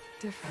mine, but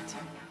different.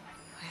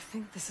 I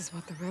think this is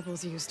what the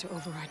rebels use to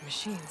override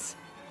machines.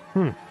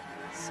 Hmm.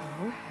 So,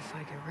 if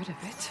I get rid of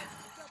it,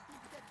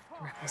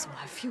 rebels will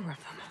have fewer of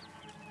them.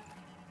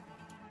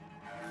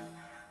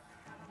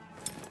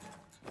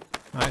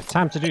 Right, it's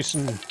time to do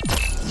some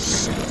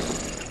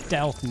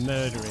stealth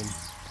murdering.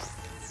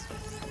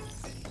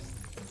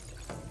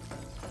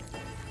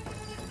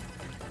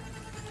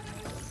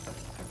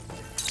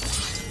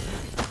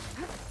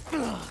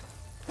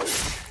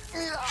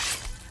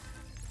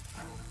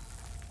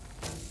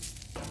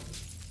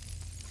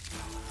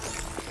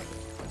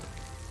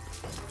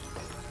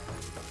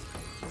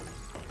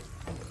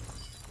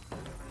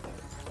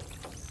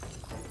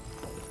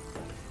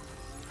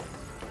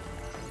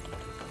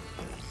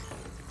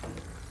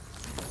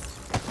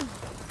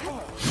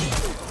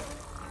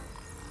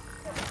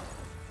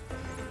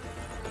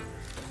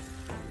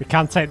 We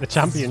can take the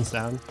champions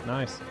down.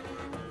 Nice.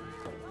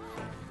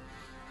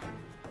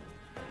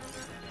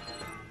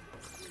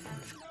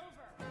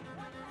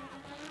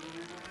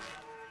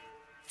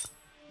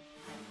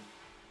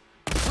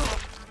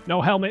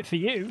 No helmet for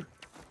you.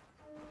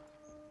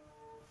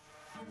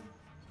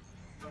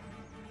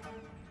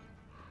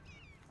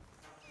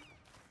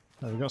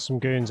 Oh, we've got some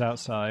goons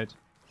outside.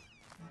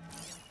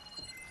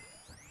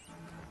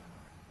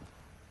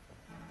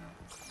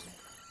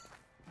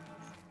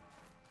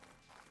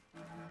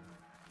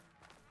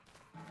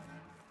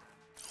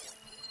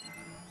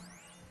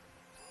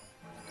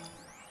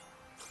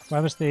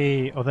 Where was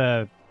the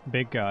other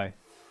big guy?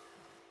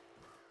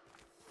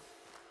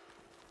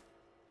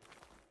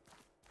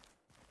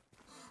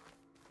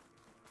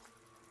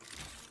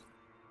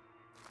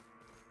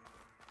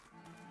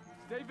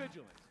 Stay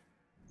vigilant.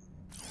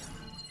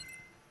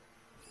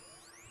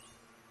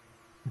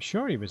 I'm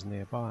sure he was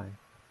nearby.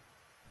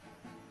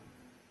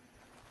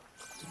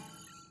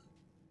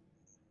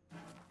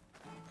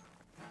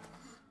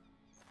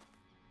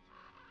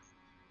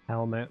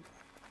 Helmet.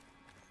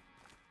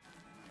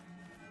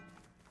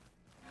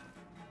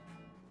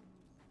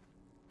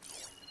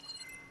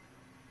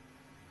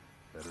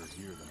 Better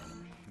here than on a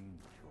machine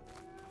patrol.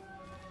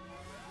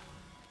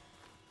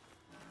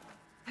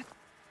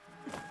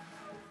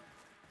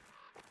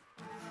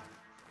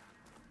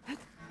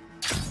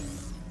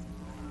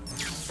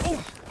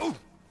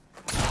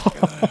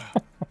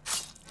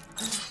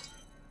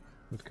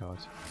 Good God.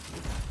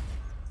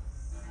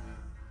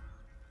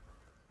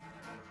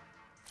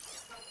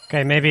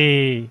 Okay,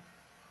 maybe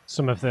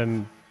some of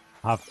them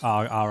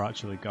are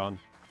actually gone.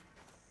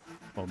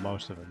 Or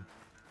most of them.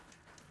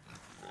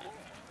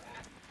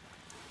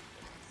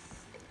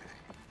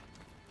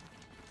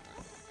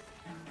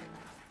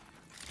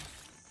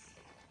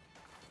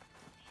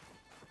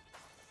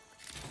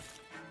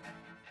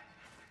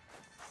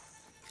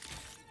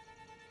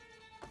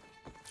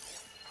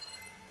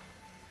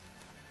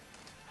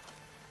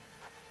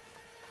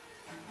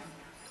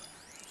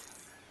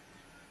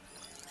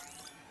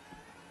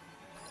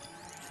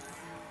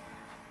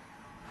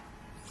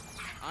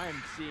 I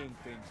am seeing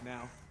things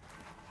now.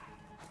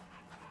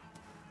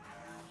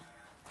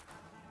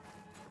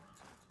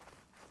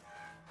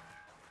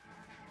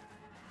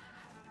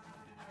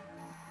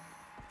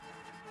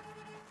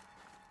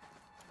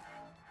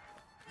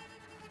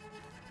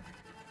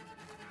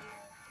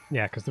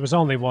 Yeah, because there was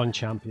only one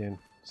champion,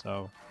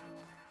 so...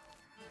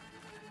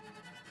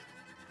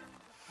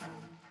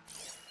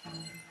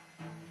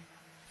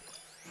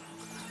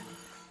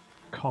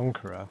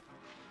 Conqueror.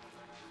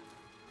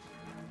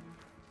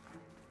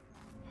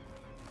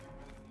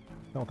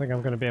 Don't think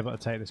I'm going to be able to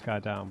take this guy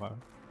down, but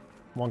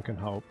one can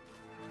hope.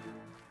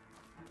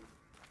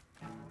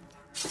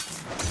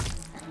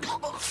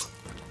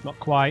 Not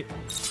quite.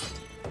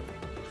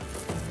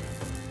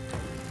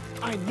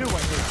 I knew I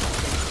heard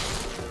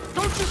something.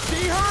 Don't you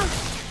see her?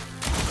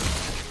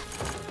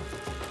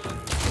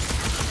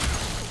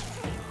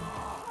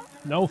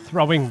 No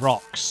throwing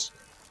rocks.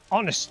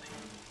 Honestly.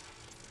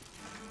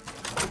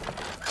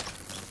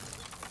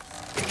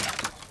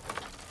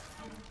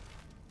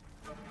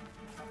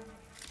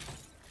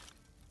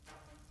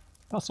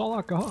 That's all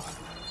I got.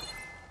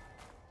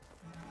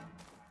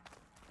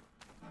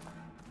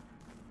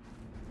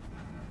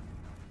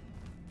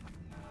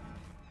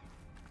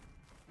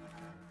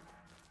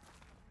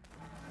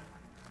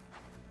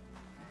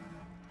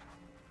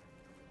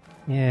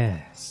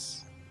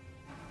 Yes.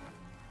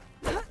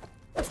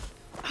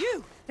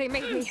 You! They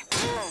made me.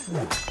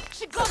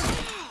 She got me.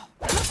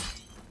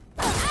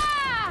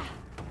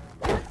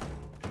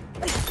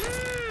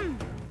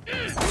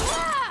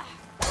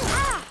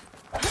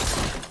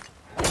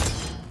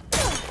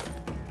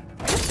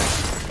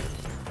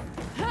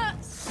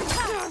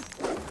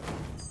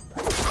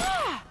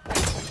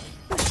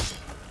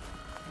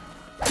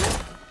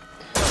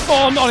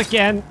 Oh, not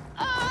again!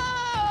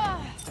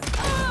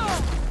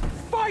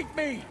 Fight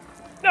me!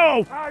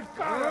 No! I've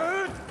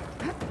got it!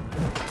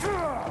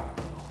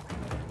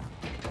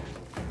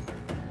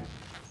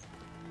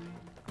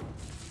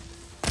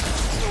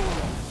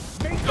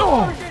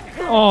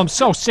 Oh, I'm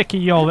so sick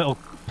of your little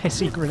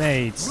pissy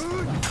grenades.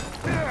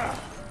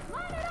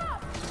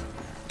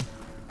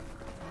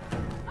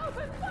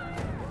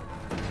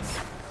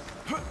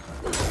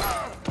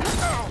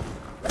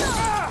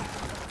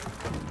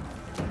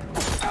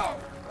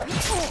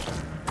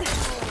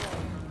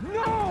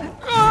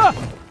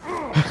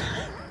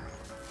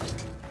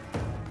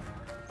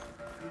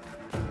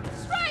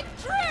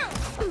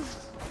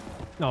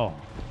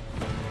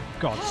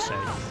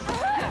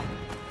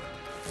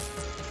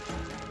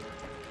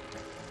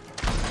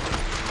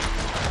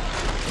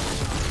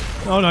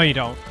 Oh no, you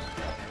don't.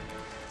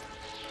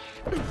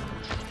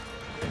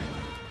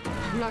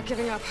 I'm not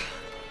giving up.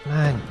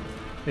 Man,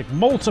 they've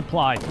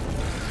multiplied.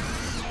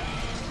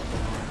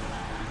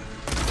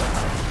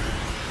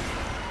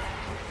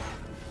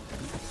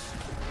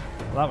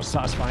 Well, that was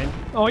satisfying.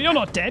 Oh, you're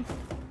not dead.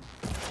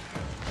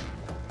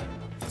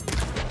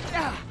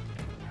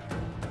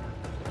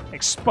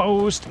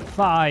 Exposed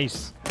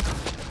thighs.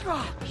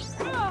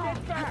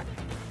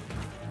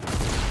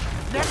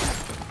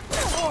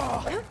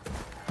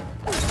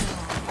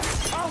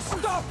 I'll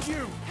stop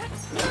you!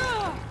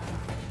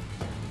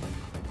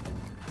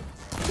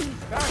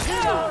 Back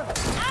here!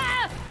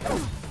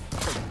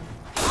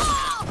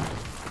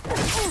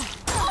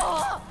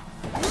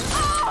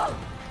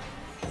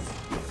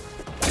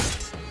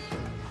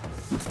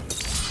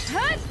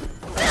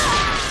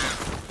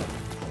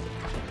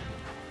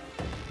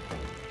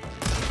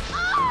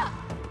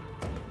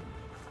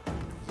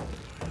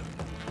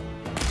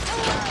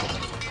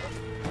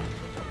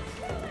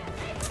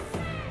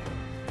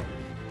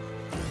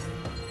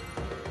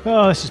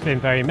 Oh, this has been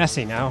very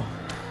messy now.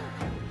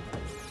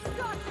 I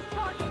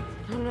don't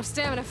have enough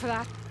stamina for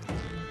that.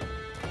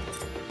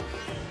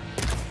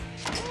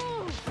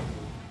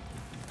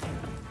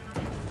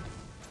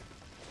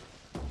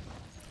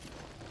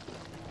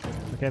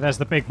 Okay, there's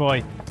the big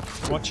boy.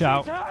 Watch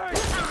out. Here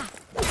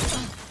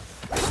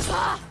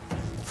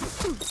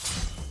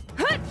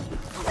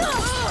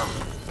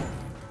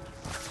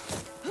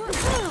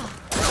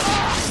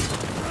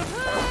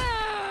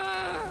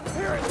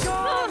it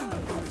comes!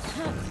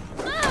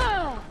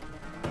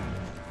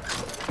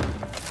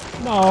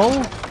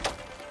 No.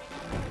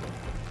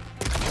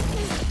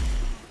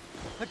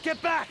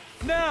 Get back!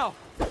 Now!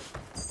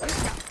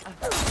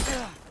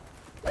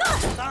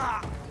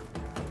 No!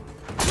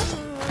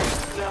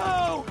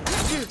 No!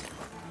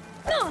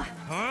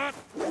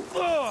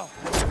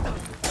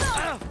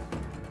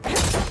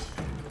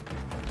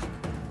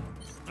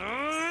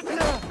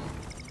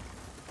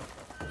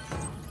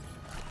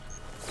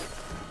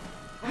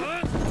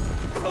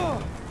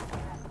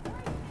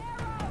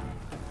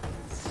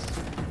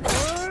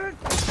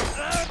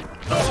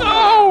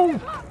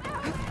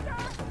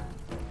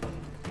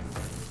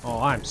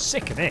 Oh, I'm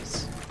sick of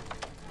this.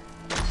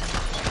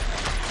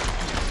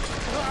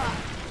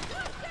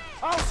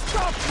 I'll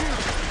stop you!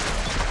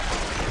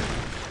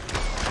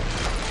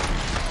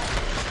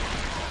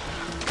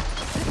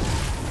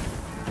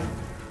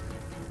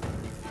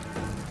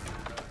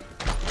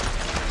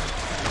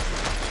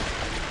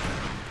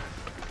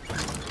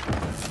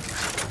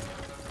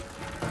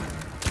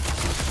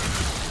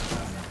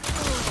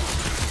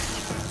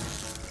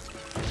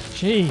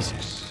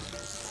 Jesus.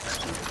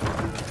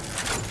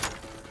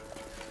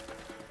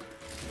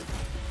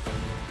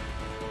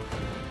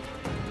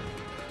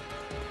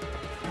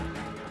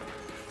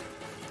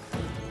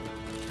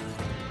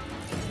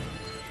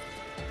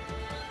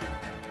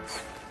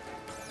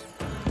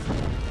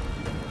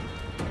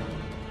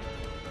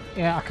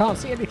 Yeah, I can't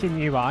see anything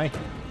UI.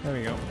 There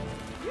we go.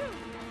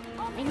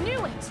 I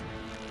knew it!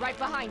 Right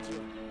behind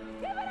you.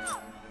 Give it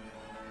up!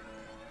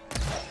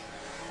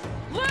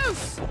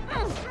 Loose!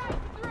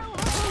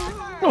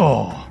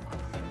 Oh.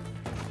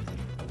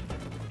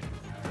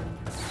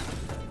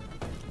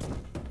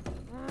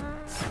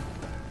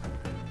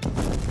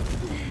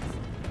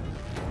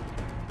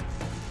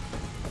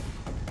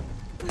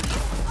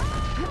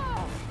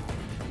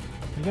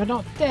 You're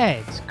not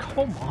dead.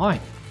 Come on.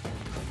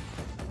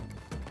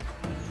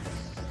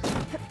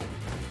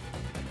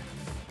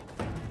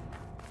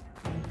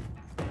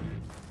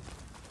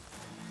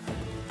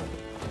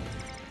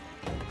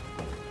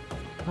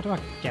 How do I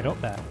get up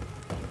there?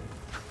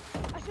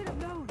 I should have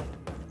known.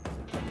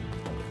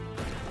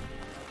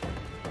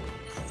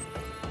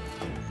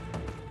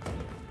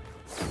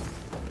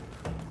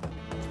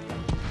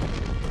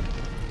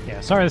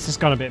 Yeah, sorry this has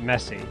gone a bit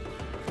messy.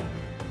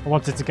 I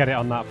wanted to get it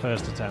on that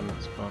first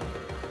attempt, but...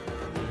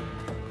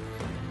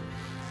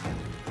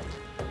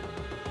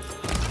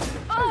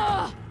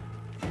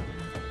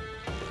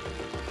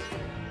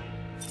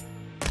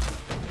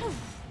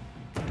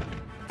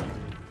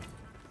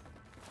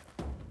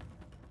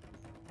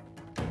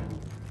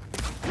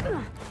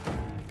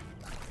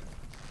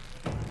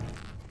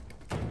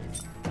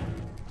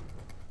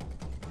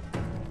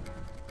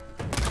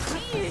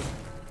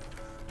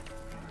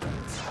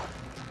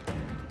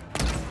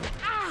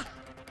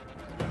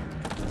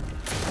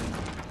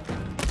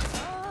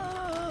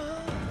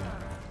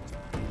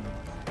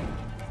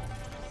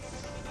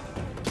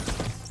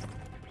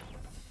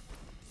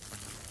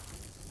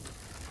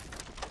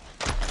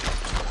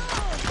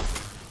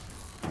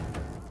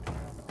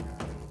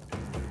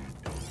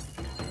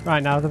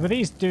 Right, now there were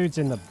these dudes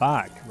in the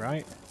back,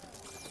 right?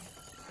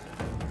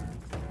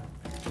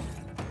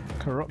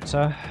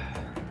 Corruptor.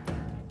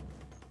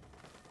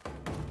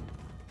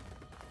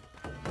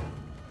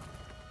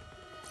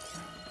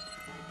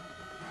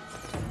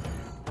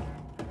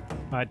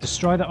 Right,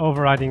 destroy the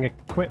overriding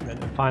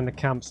equipment and find the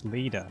camp's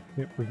leader.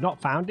 We've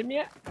not found him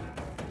yet?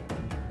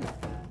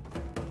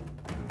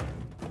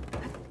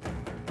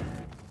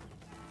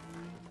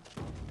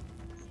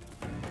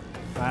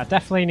 I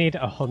definitely need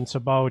a hunter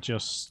bow,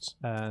 just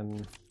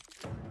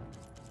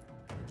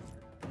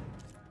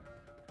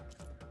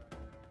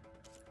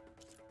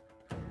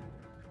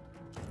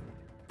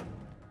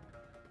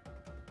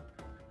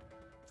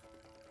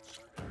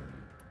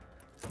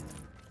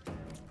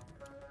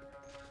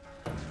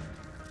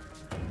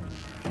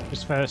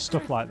just for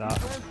stuff like that.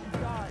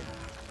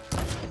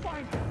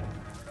 Find her.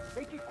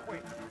 Make it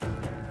quick.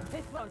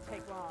 This won't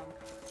take long.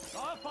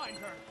 I'll find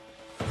her.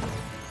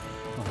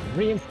 Oh,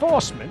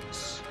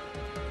 reinforcements.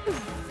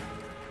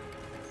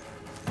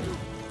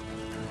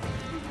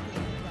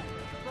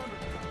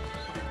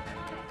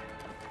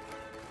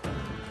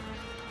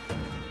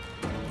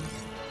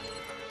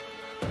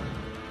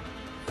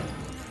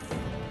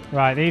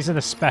 Right, these are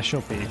the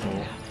special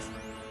people.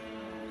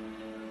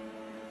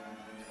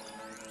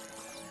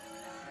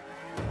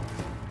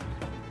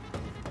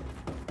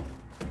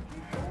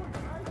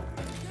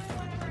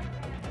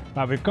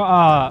 Right, we've got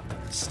our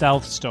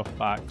stealth stuff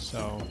back,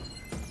 so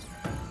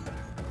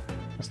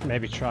let's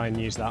maybe try and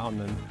use that on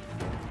them.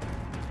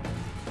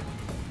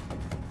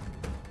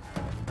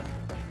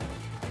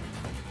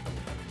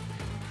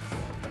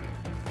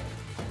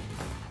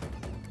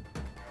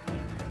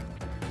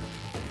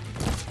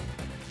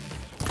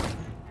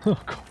 Oh,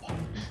 come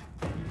on.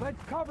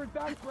 Let's cover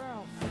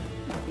background.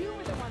 You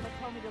were the one that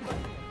told me to look.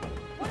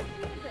 What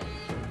is it?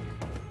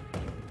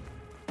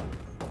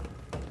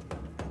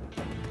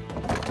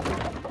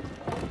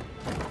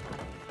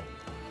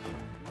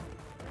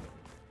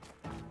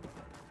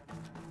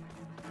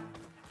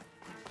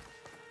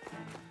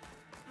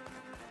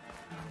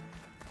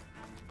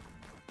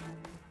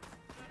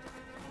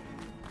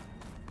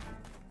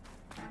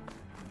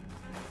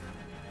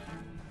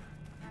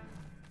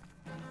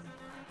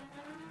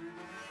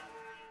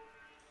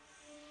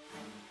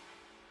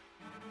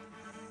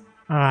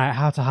 Alright,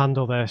 how to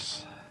handle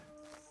this.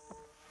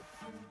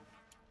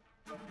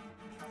 Do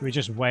we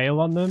just wail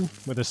on them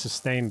with a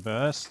sustained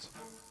burst?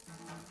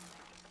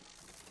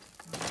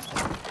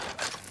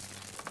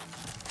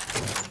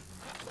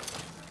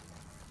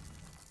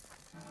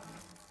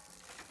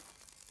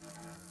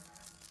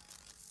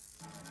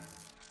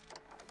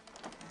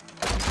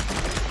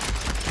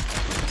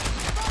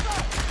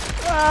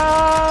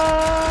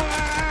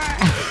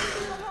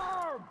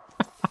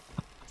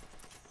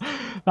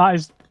 That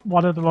is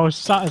one of the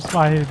most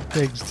satisfying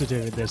things to do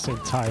in this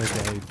entire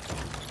game.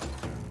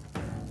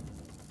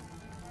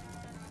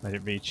 Let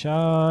it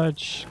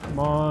recharge. Come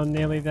on,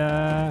 nearly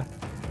there.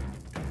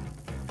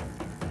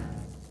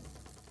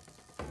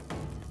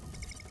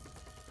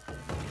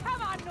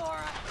 Come on,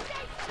 Nora.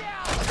 Stay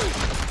still.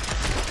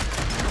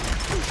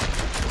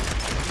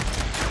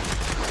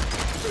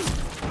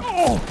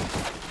 Oh!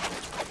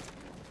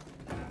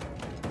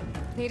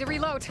 Need to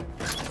reload.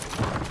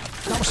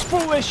 That was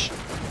foolish!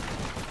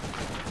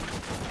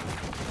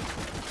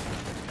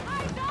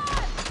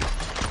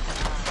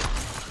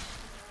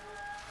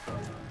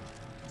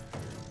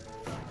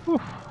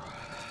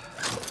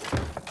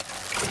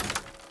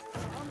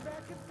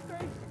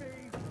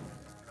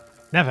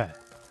 Never.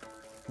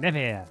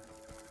 Never.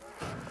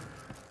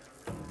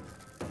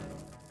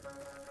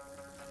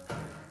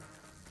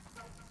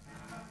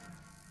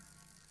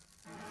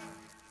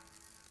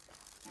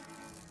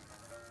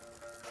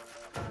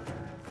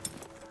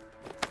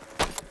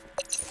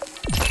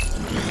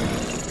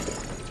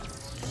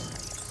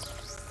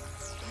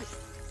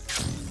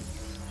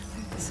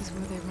 This is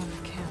where they run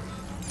the camp.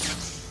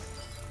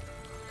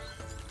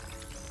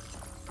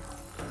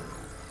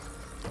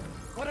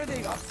 What are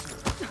they up to?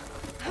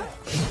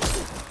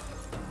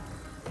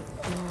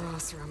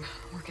 Room,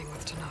 working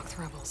with Tanakh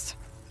rebels.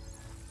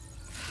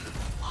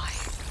 Why?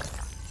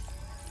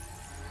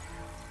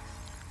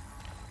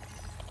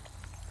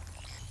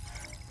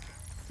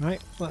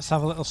 Right, let's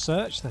have a little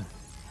search then.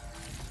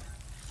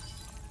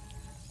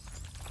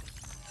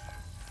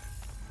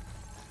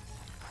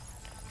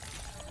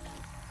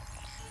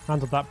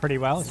 Handled that pretty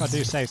well, if I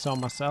do say so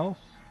myself.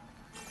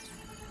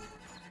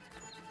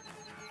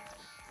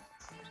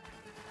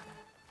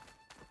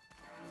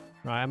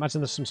 Right, I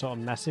imagine there's some sort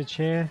of message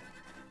here.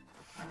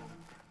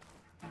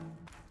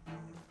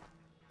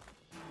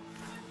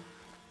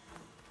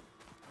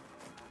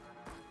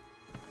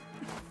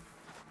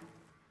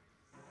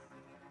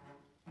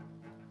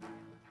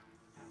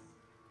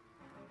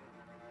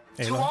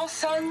 To all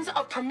sons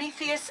of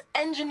Prometheus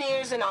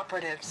engineers and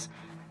operatives,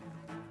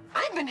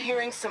 I've been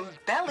hearing some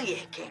belly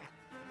aching,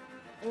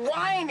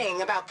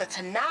 whining about the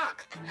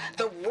Tanakh,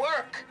 the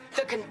work,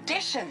 the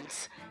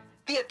conditions,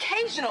 the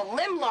occasional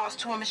limb loss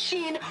to a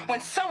machine when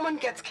someone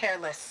gets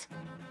careless.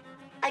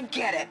 I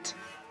get it.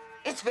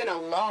 It's been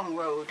a long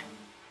road.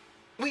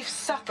 We've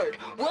suffered,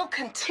 we'll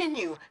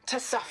continue to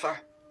suffer.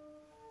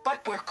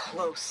 But we're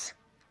close.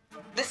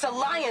 This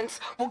alliance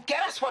will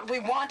get us what we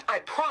want, I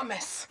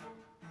promise.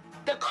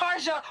 The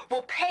Karja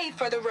will pay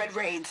for the Red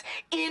Raids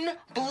in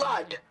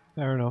blood.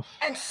 Fair enough.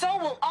 And so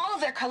will all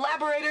of their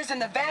collaborators in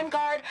the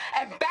Vanguard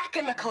and back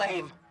in the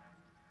claim.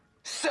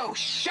 So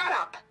shut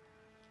up,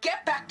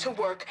 get back to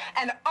work,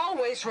 and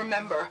always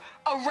remember,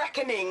 a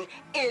reckoning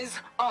is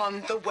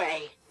on the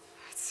way.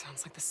 It's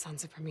Sounds like the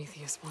Sons of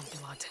Prometheus want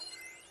blood.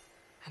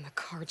 And the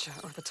Karja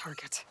are the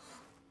target.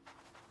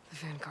 The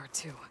Vanguard,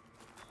 too.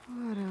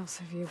 What else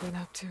have you been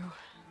up to?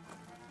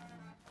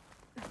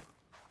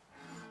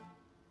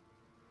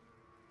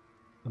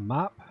 A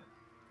map?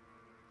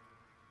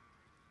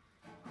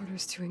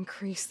 Orders to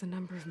increase the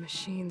number of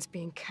machines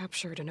being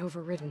captured and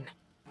overridden.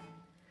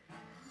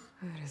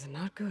 That is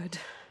not good.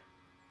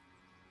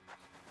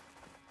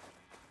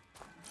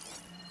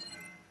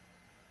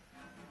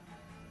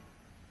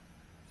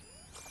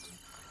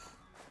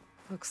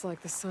 Looks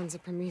like the Sons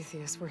of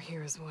Prometheus were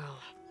here as well.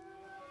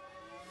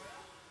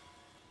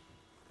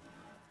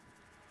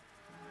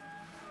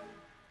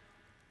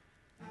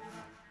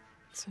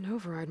 It's an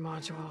override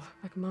module,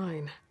 like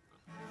mine.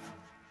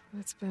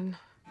 It's been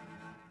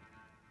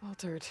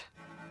altered.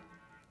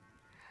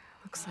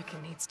 Looks like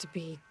it needs to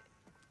be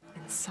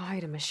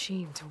inside a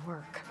machine to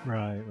work.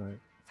 Right.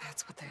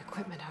 That's what the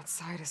equipment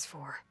outside is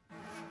for.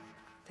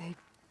 They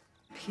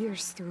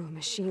pierce through a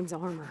machine's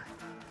armor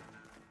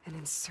and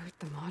insert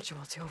the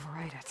module to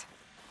override it.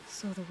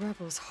 So the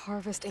rebels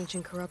harvest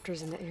ancient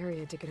corruptors in the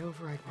area to get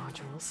override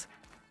modules.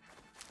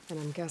 And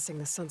I'm guessing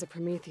the Sons of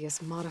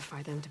Prometheus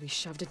modify them to be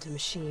shoved into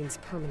machines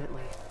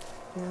permanently.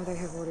 Now they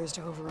have orders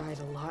to override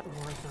a lot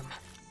more of them.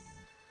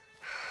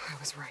 I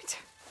was right.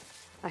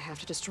 I have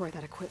to destroy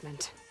that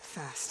equipment,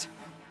 fast.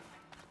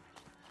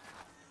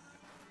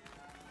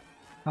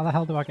 How the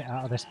hell do I get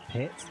out of this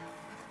pit?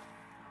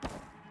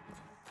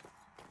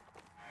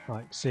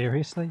 Like,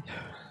 seriously?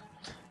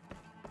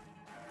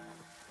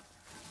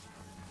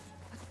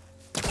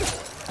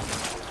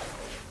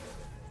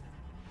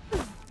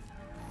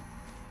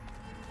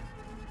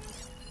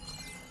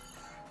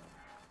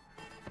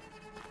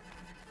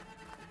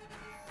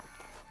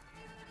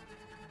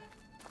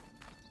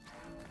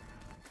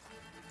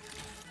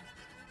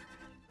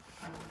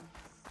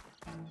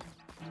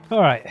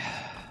 Alright.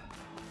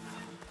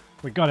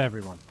 We got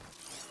everyone.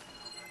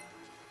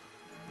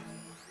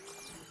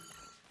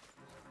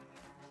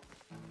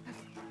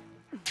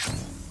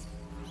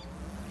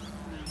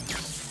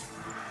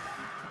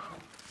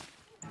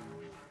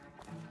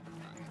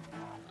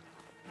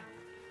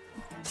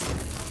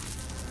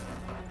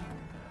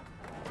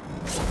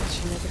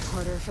 Should make it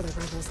harder for the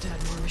rebels to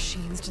add more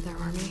machines to their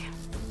army.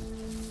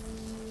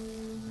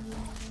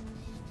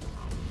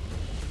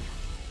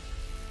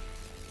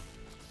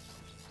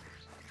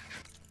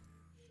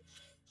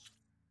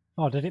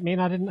 Oh, did it mean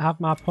I didn't have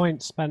my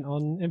points spent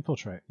on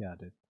infiltrate? Yeah, I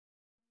did.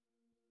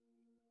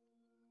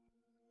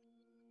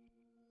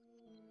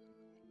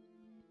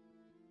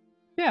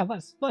 Yeah,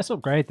 let's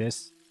upgrade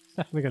this. It's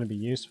definitely going to be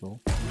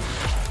useful.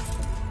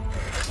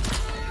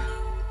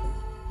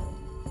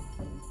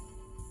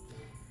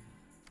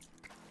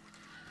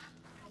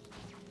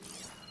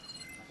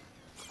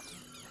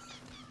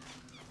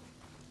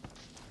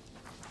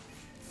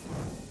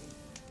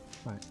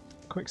 Right,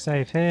 quick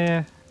save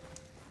here.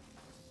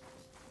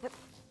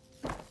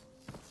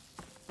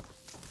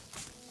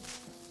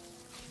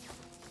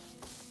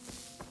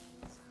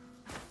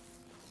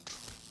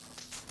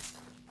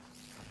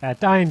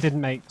 Dying didn't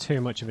make too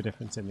much of a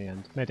difference in the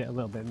end. Made it a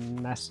little bit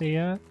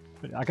messier,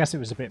 but I guess it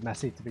was a bit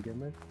messy to begin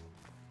with.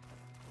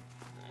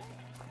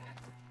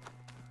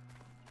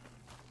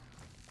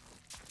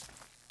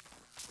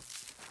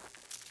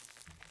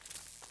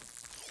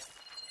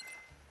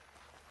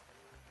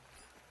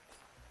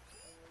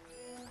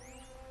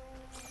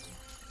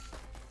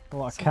 A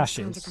lot of caches.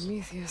 The Sons of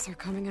Prometheus are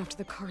coming after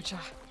the Karja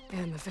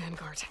and the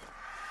Vanguard.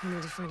 I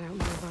need to find out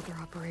more about their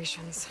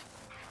operations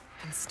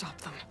and stop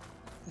them.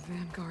 The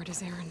Vanguard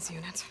is Aaron's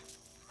unit.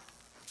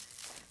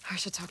 I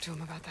should talk to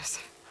him about this.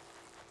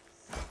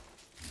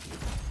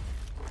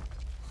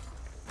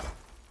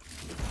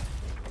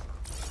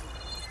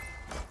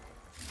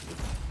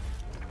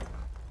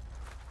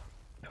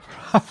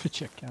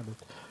 Ravage cannon.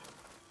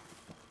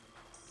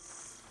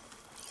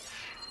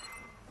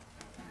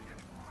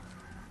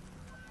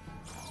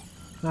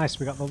 Nice,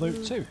 we got the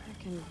loot too.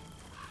 I can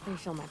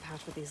refill my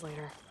pouch with these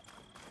later.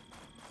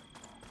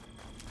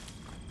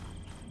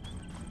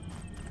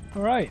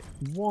 Alright,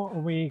 what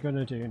are we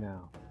gonna do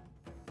now?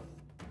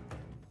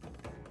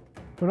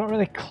 We're not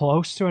really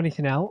close to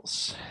anything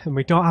else, and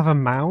we don't have a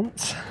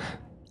mount.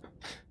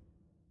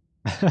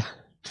 I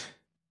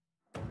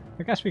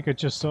guess we could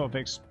just sort of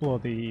explore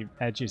the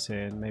edges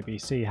here and maybe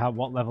see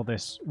what level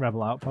this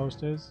rebel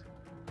outpost is.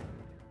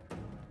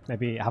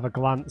 Maybe have a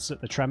glance at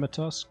the Tremor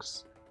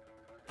Tusks,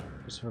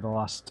 just for the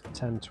last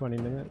 10-20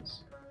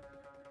 minutes.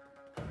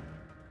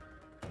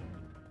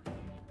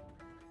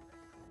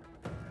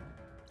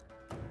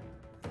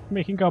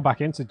 We can go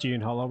back into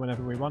Dune Hollow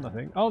whenever we want, I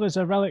think. Oh, there's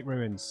a relic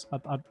ruins.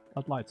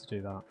 I'd like to do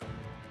that.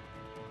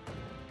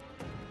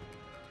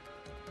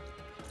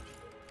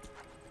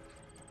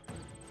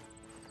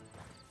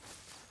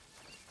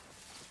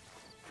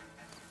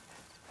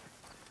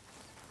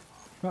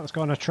 Well, let's go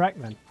on a trek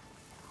then.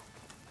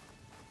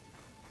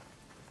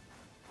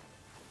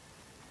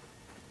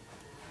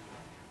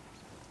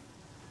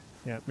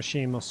 Yeah,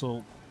 machine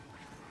muscle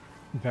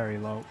very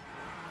low.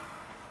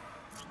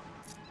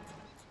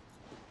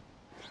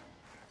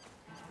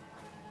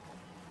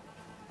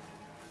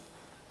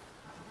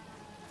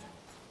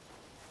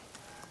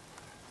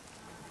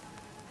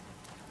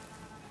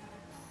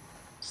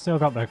 Still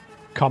got the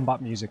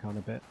combat music on a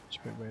bit, which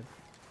is a bit weird.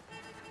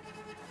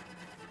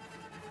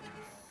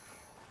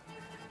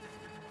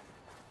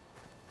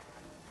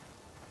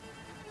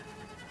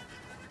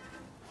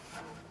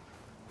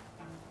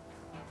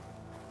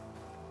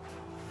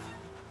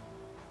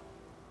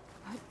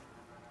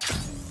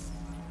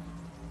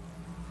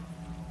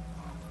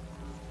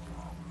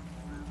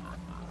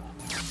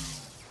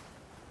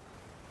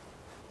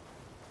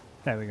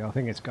 There we go, I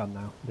think it's gone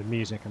now. The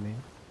music, I mean.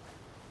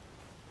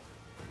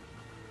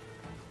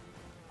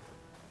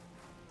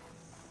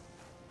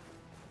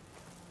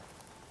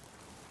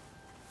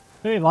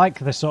 I really like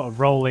the sort of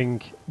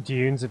rolling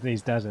dunes of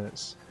these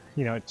deserts.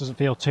 You know, it doesn't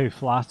feel too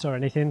flat or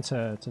anything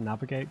to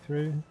navigate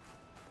through.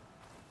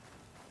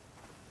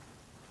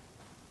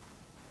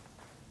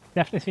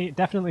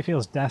 Definitely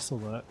feels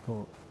desolate,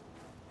 but...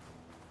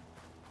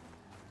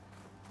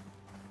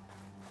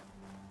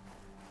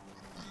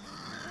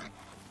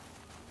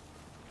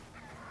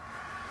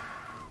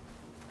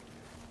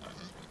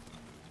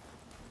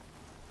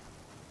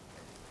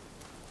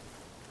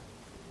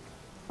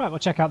 Right, we'll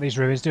check out these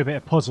ruins, do a bit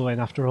of puzzling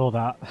after all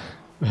that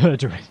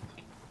murdering.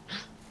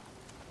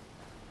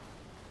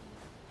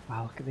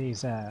 Wow, look at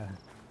these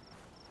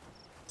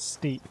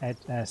steep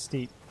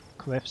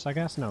cliffs, I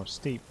guess? No,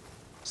 steep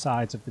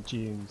sides of the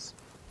dunes.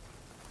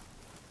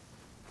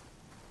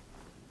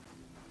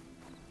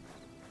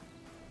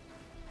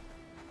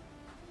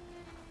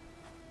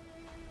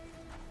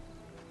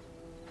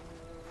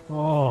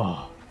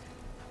 Oh.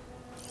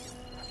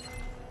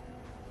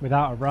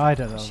 Without a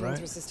rider though, right?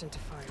 Resistant to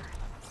fire.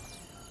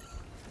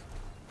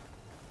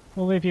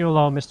 We'll leave you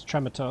alone, Mr.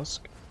 Trematusk.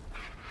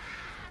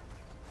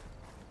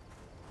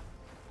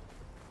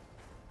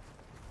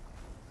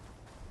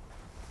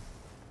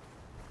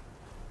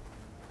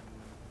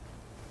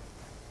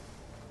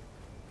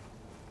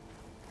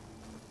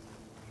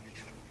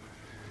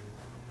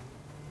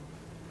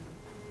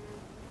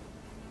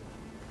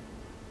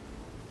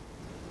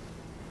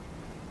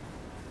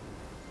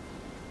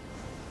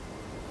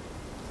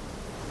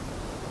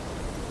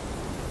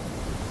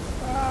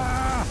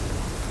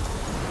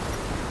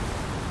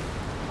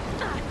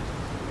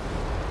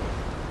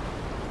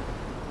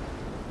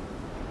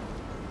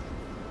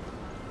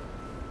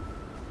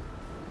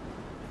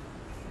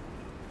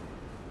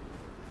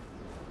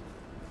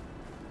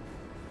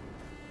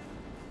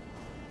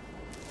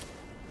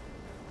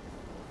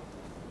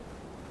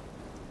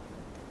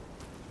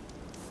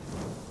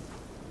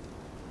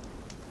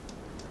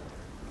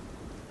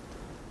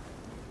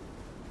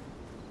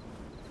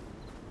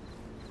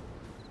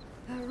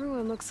 That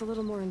ruin looks a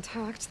little more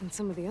intact than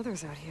some of the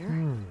others out here.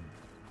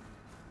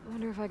 I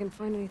wonder if I can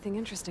find anything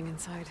interesting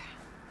inside.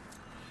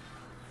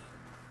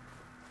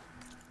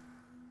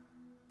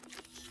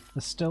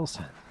 The still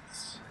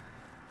sense.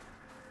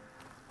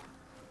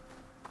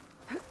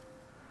 A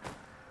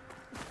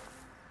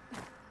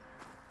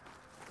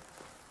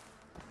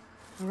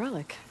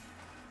relic.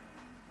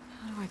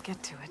 How do I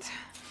get to it?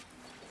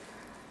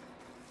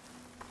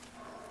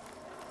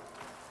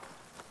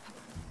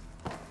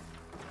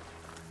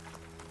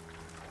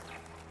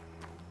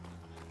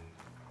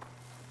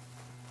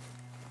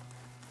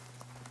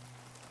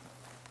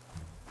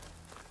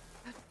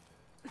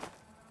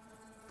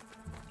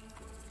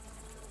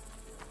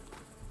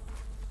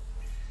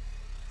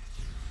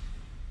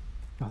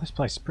 Oh, this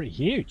place is pretty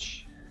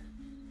huge.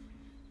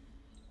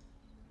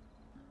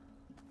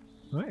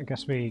 Right, I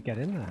guess we get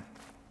in there.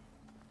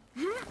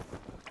 A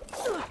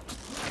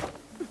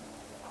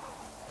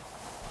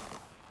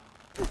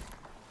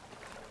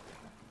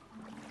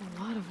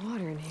lot of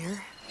water in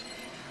here.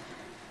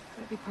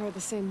 Might be part of the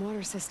same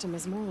water system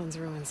as Morland's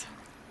ruins.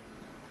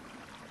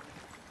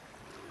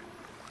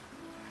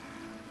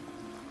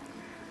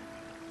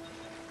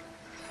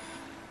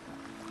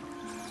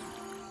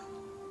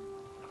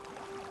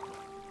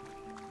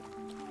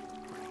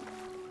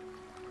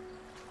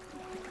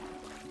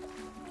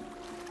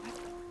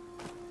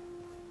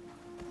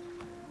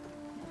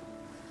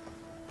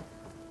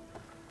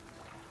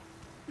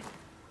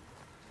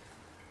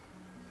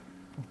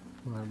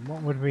 Right,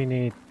 what would we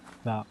need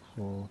that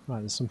for? Right,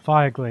 there's some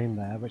fire gleam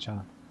there, which I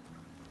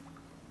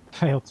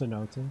failed to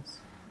notice.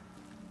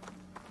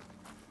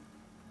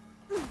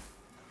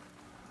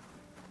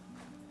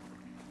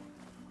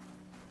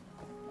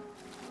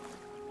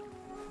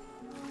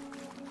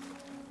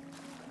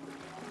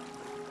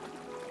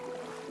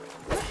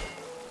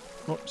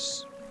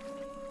 Oops.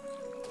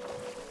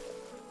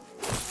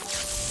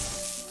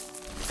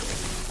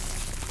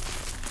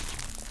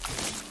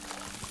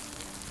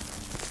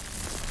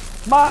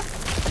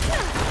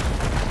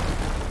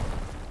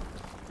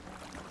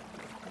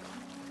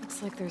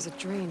 Looks like there's a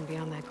drain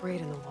beyond that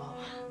grate in the wall.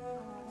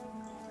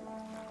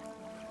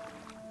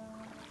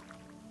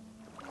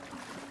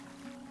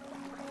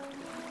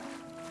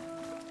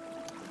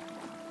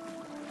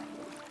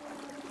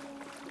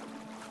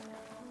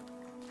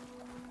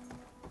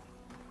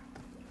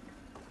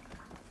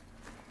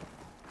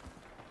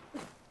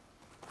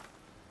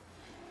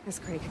 This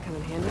crate could come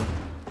in handy.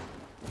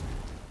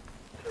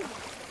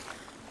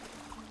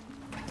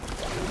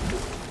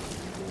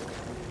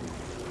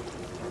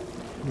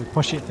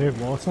 push it through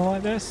water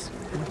like this?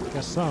 I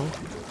guess so.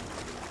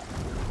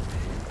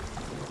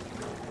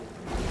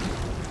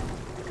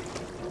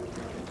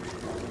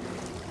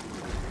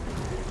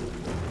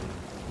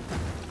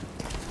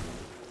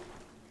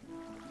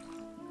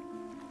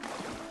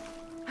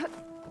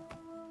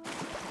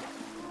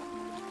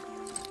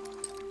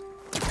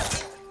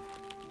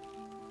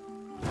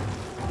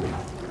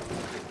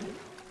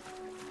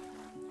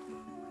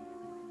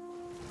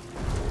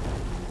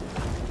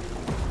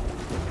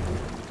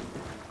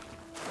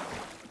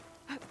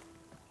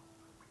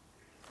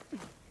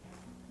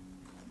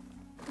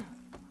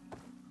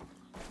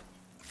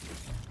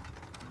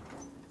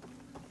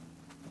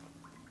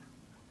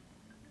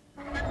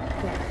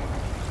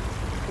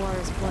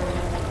 Water's pouring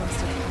out of that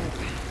rusted pipe.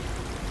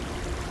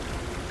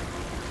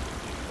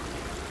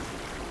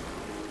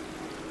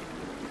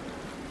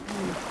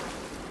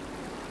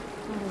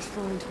 Water's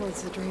flowing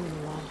towards the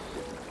draining wall.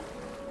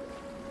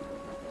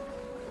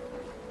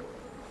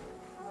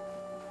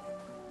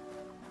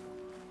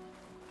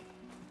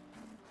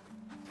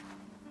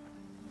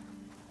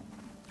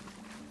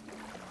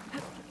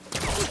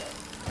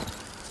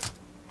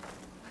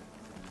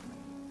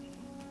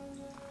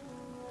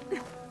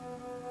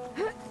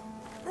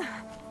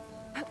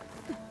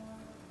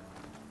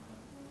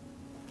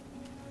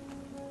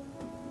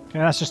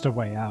 Yeah, that's just a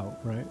way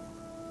out, right?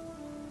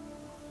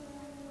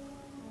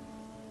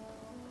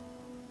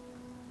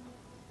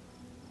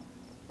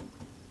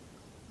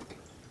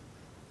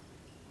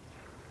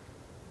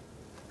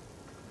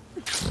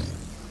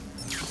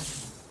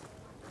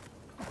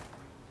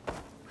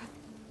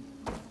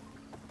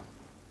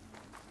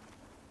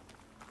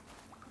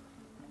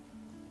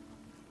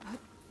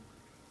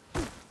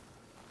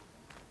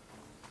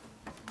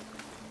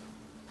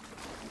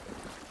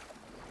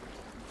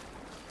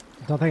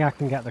 I don't think I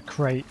can get the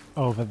crate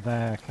over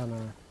there, can I?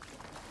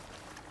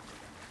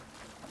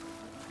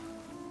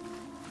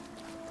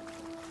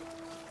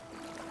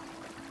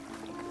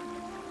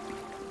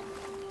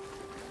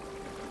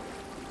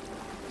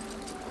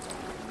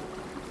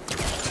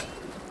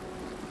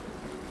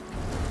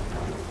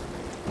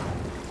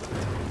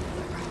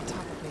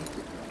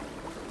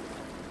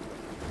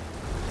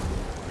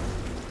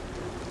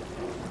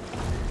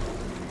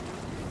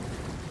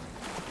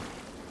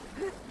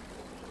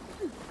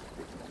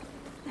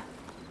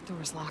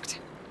 Door's locked.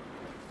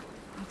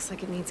 Looks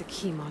like it needs a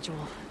key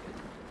module.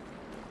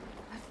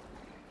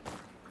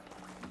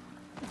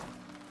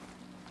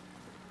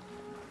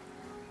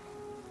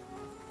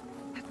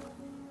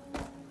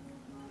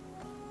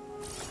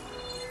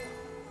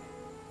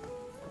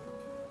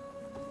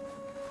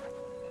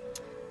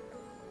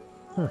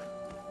 Huh.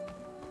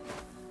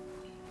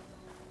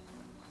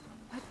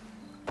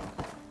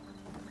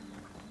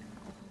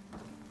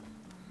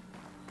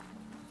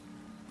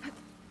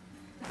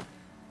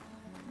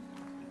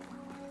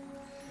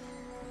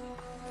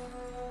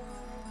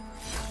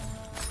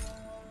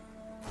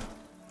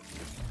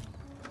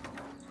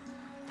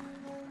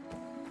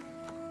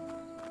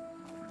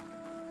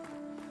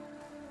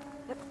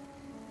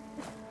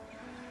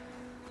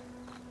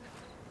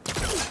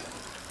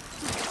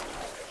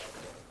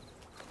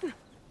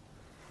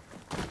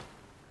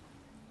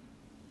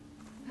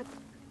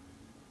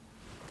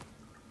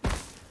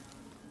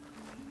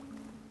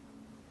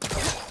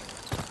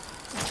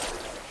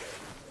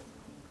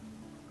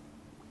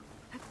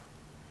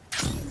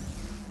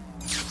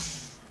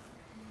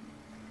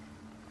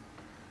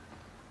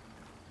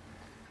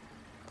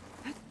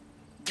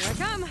 Here I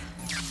come.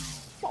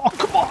 Oh,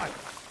 come on!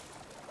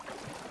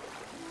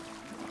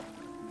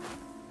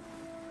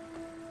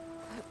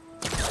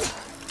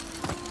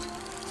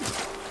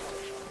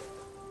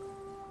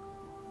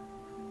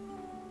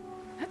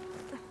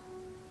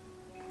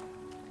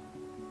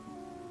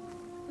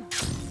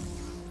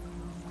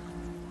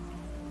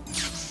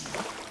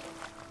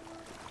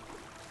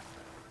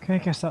 Okay, I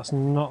guess that's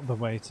not the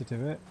way to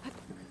do it.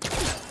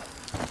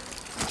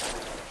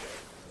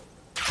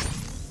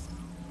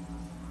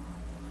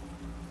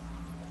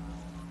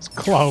 It's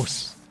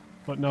close,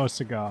 but no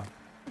cigar.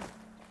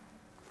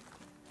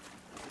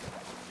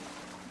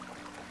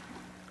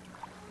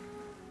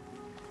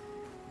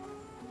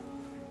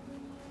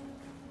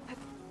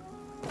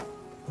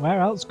 Where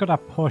else could I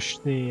push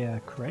the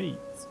crate?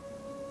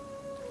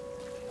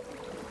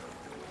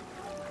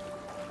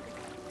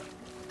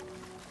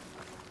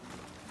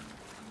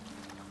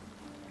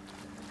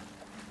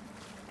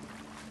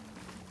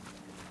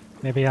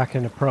 Maybe I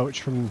can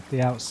approach from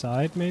the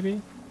outside,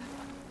 maybe?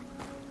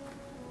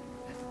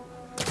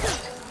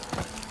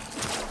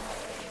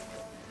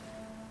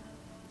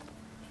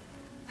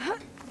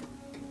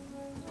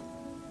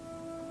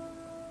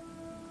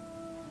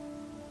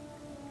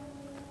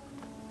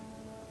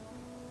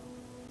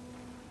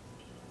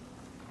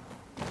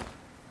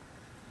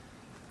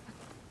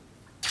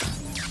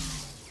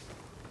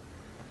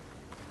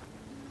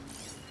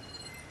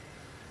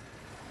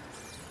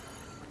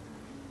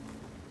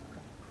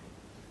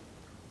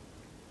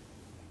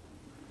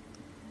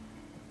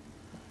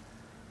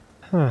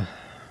 Huh.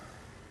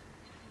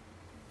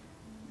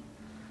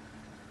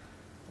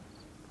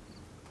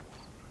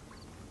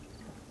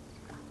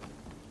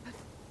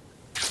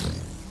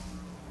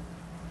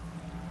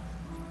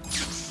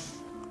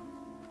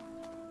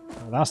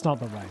 that's not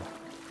the way.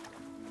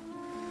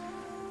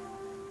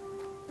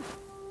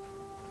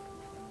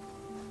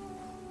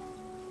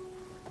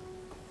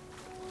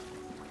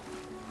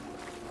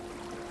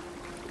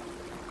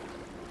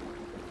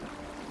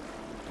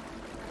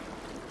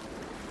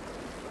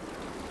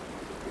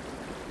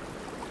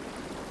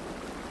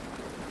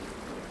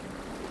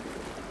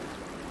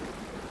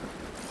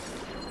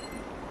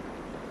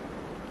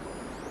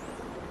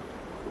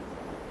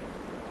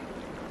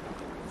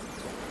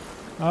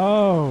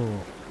 Oh.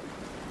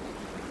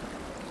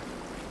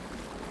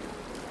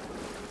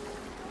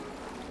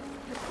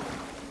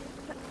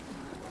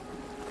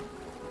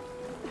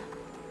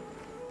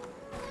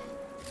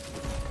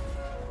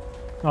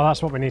 Oh,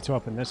 that's what we need to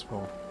open this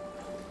for.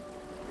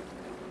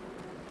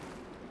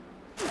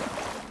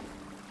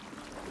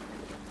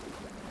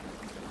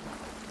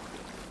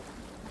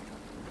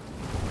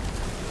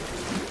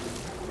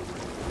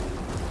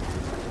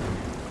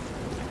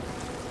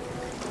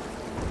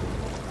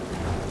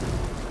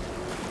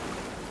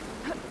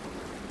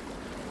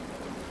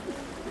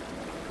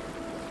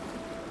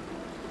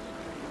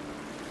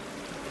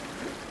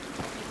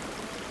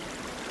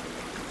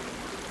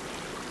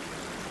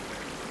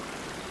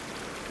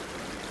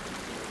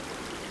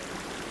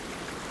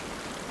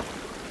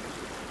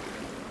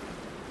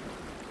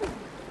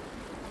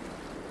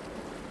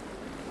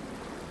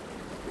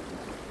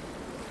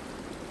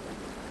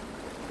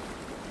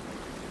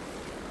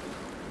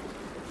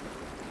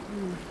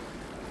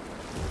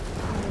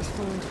 Water's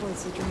flowing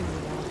towards the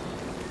draining wall.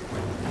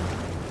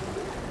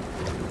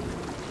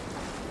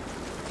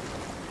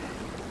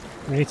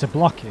 We need to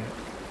block it.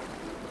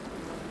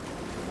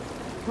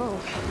 Whoa.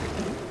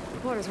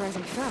 Water's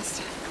rising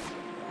fast.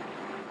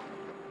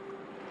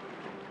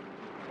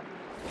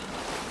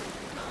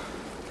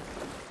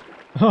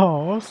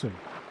 Oh, awesome.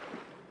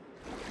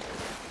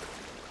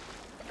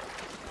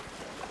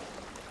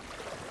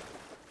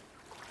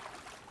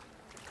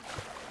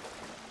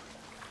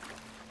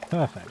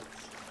 Perfect.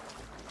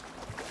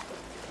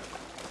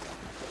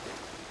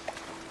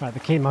 Right, the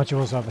key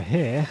module's over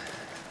here.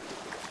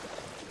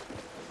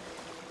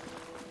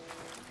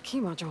 Key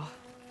module.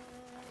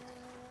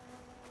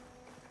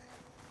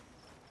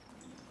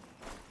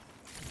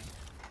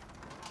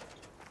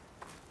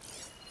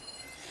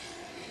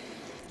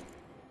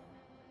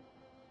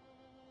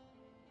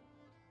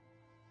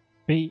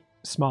 Be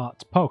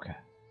smart. Poker.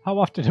 How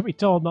often are we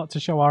told not to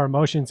show our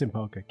emotions in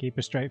poker? Keep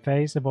a straight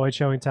face, avoid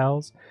showing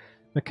tells.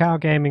 Macau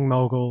gaming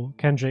mogul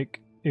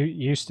Kendrick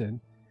Houston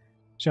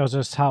shows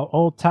us how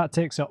old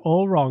tactics are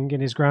all wrong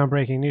in his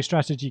groundbreaking new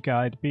strategy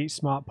guide, Beat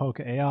Smart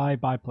Poker AI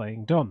by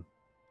Playing Dumb.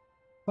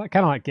 That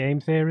kind of like game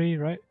theory,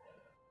 right?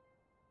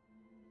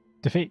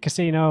 Defeat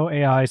casino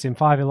AIs in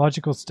 5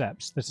 illogical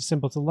steps that are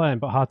simple to learn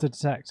but hard to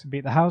detect.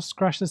 Beat the house,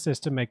 crash the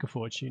system, make a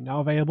fortune. Now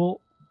available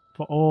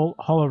for all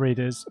holo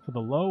readers for the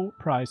low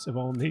price of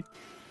only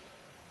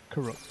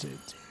corrupted.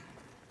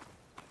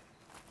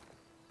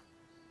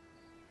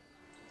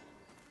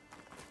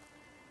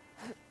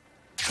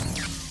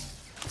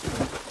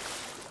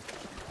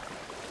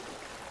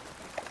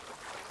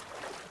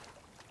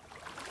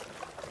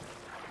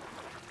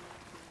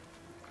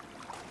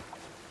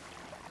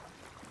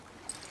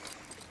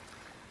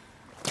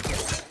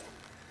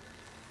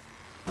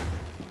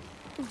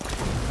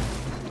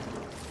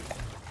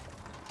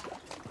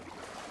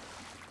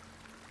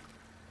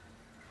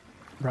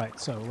 Right,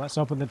 so let's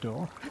open the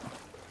door.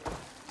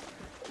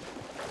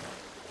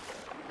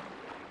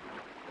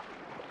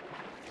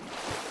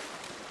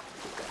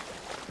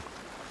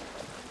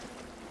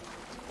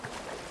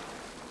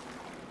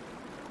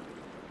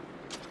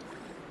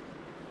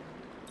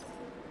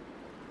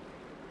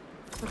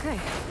 Okay,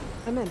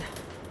 I'm in.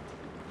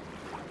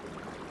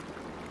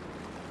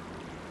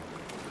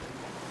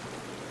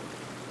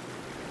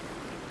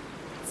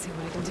 Let's see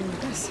what I can do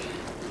with this.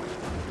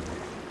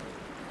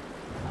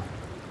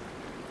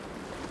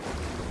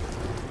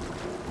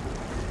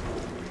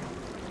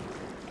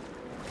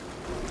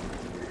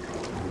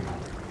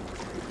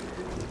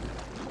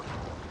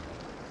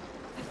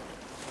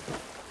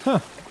 Huh.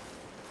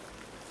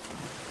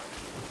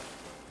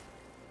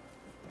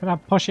 Can I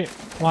push it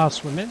while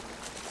swimming?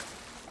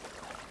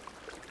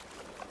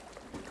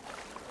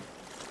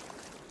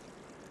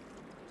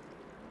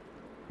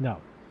 No.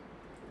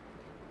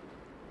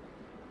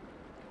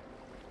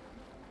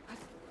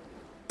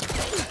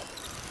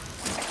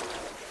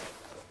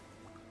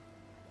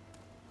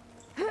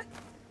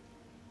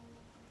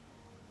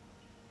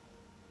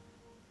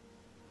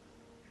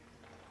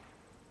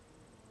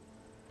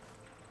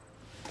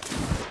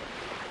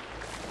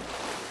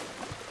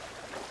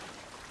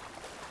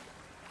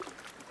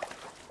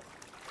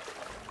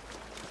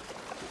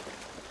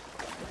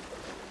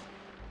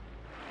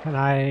 Can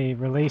I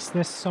release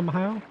this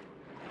somehow?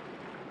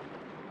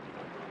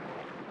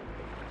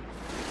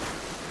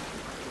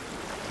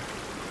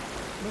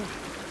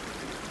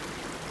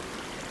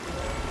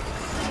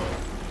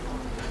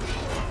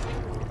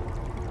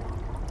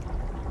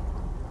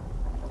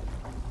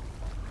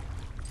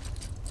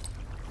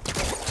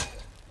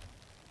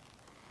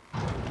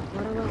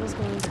 Water level's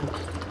going down.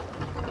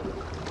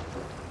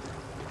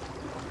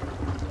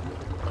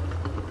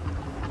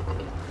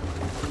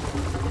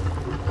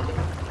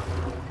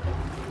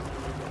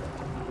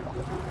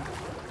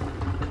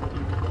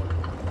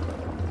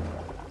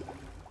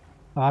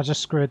 Oh, I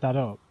just screwed that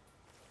up.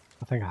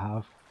 I think I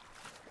have.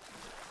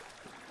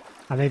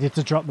 I needed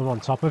to drop them on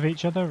top of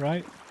each other,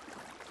 right?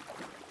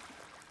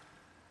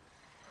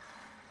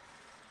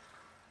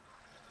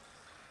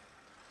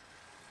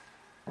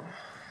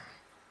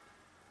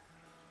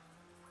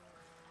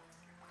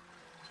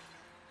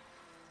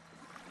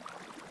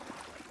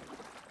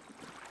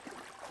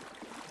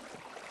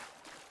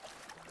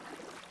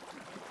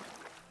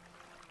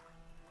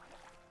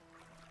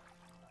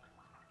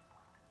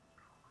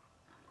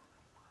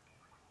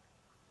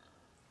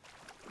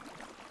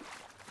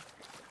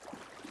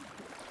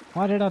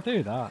 Why did I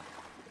do that?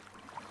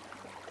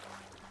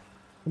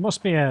 There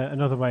must be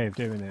another way of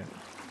doing it.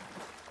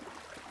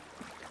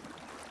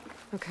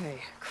 Okay,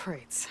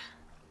 crates.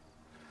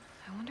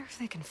 I wonder if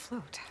they can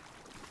float.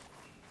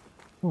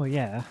 Well,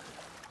 yeah.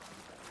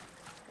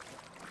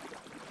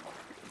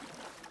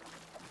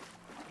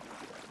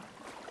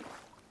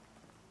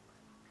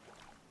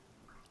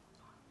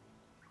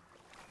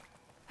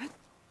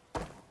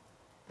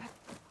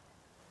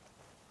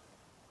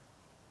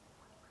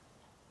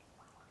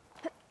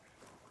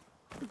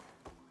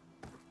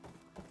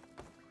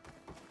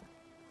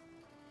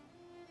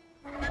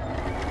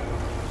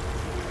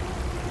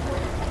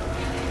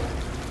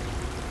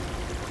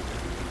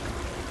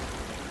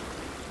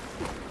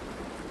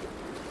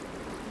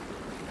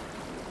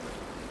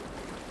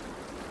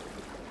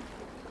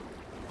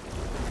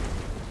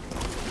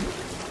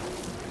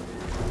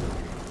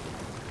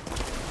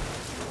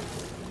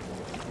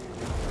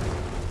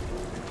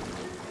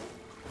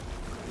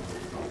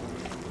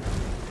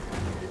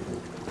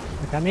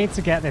 I need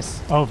to get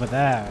this over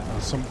there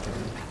or something.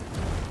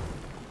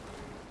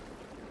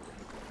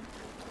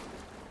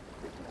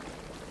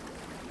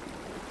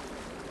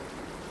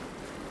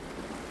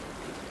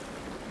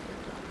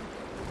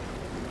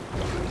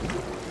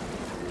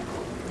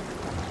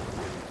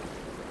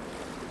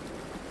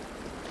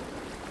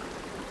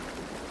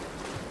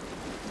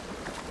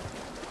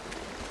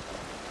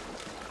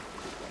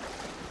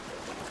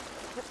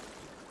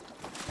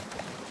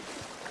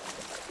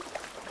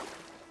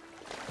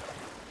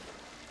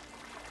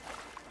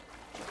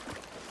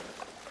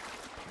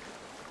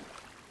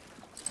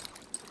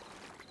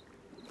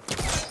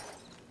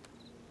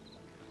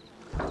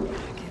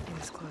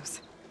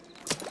 Close.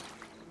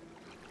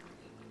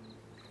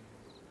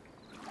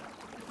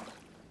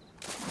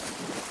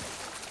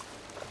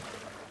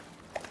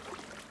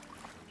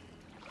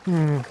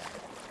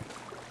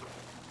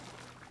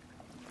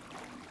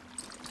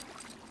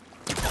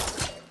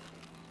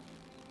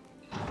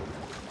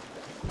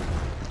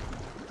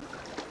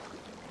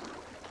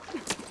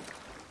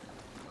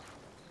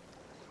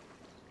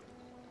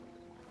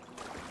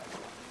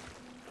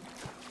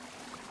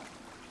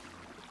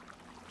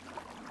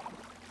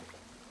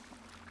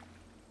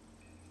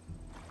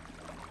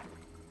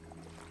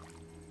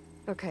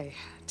 Okay,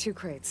 2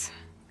 crates.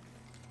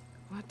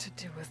 What to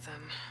do with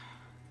them?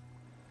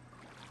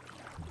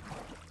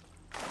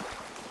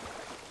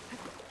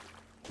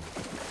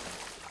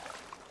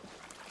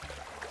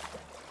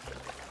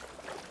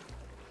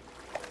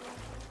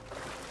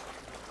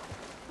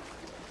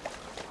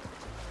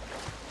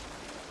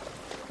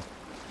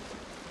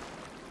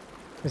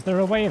 Is there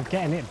a way of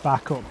getting it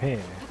back up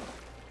here?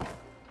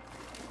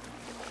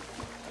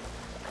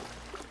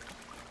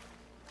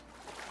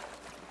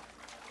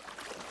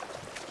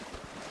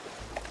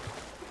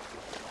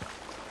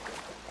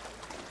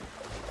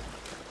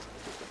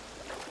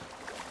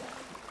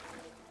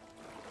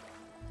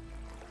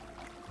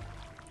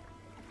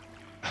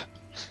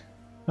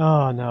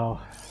 Oh no.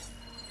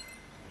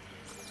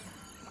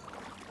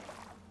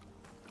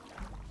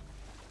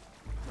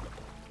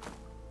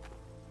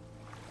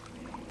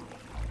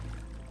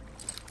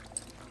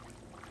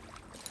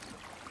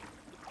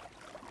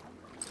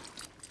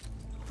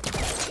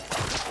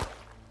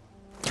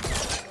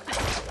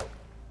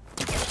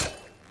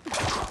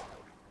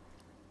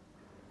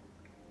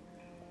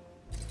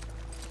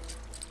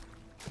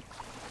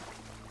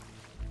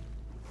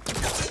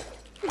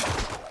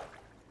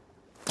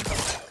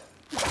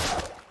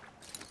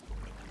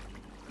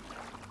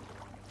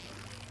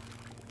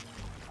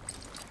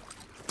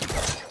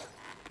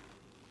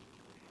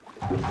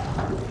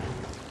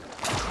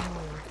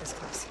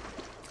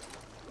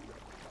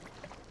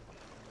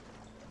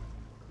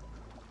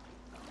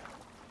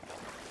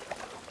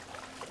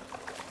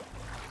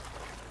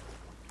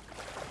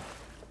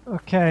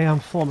 Okay, I'm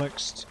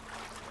flummoxed.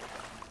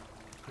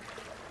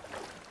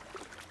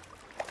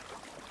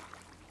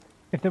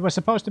 If they were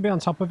supposed to be on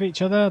top of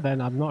each other,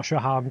 then I'm not sure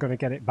how I'm going to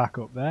get it back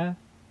up there.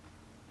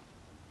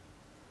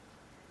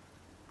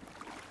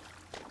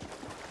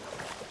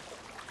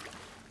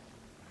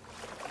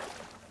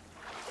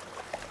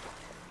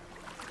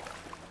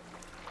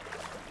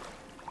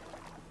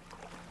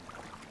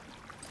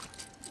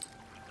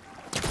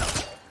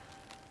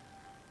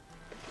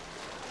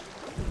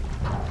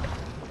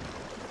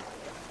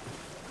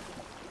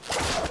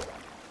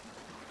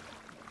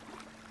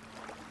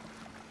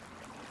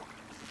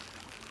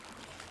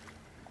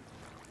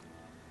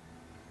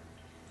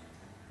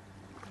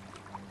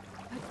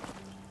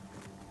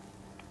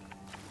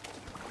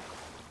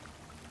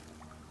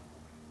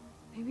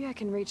 Maybe I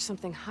can reach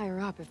something higher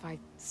up if I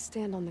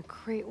stand on the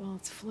crate while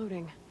it's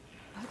floating.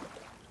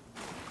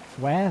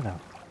 Where though?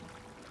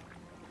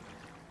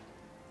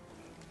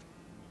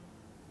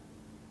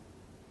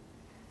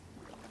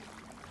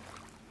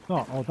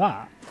 Oh,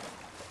 that.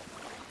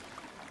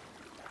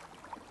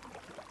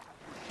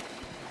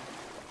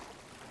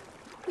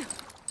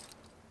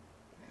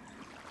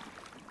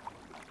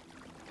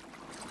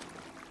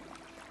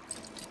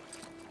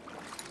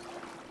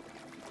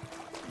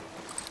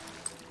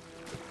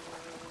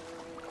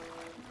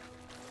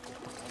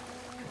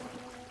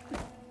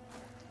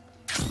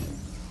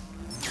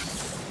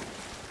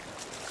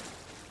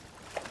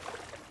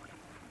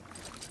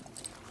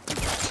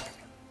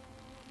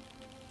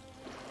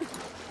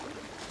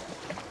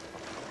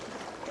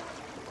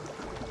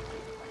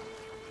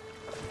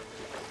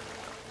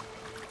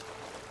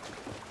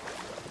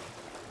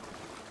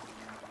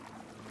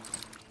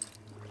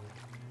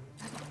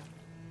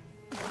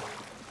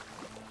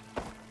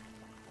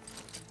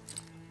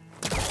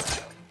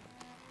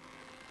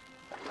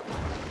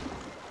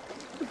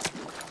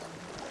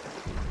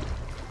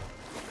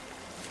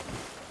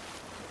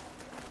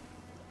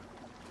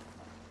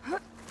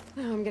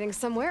 I'm getting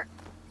somewhere.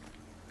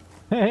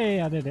 Hey,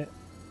 I did it.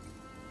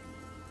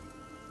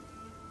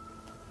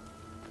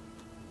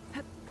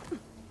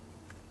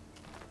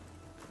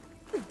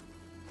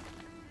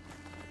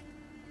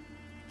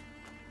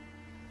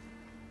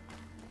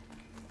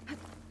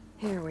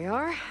 Here we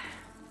are.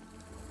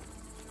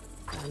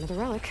 Got another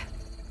relic.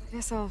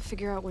 Guess I'll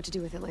figure out what to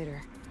do with it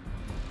later.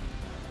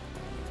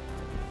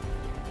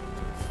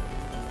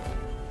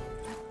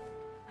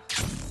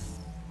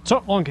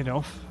 Took long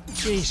enough.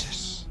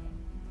 Jesus.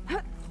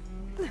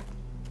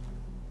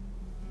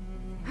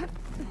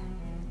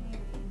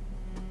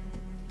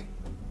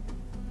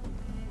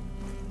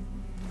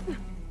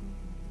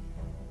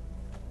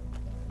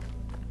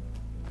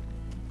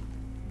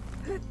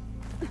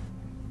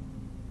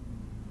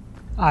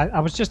 I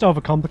was just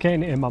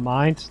overcomplicating it in my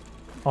mind.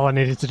 All I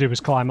needed to do was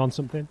climb on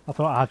something. I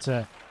thought I had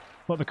to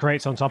put the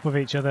crates on top of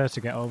each other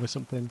to get over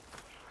something.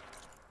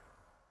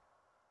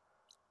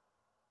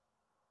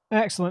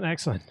 Excellent,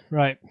 excellent.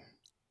 Right.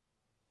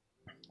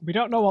 We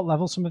don't know what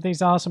level some of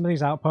these are. Some of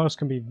these outposts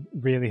can be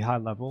really high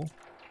level.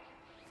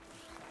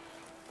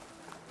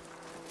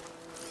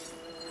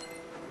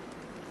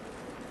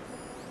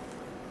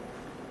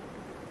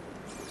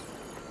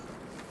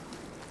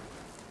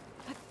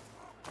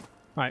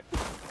 Right.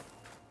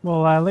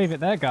 We'll leave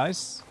it there,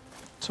 guys.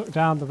 Took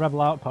down the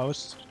rebel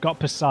outpost, got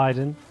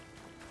Poseidon,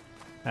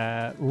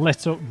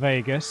 lit up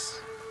Vegas.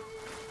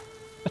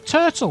 A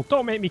turtle!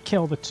 Don't make me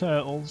kill the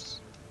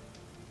turtles.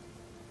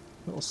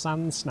 Little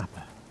sand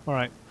snapper.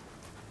 Alright.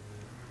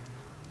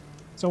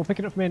 So we'll pick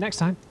it up from here next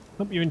time.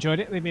 Hope you enjoyed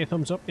it. Leave me a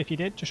thumbs up if you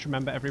did. Just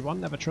remember, everyone,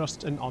 never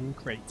trust an on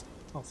crate.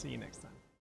 I'll see you next time.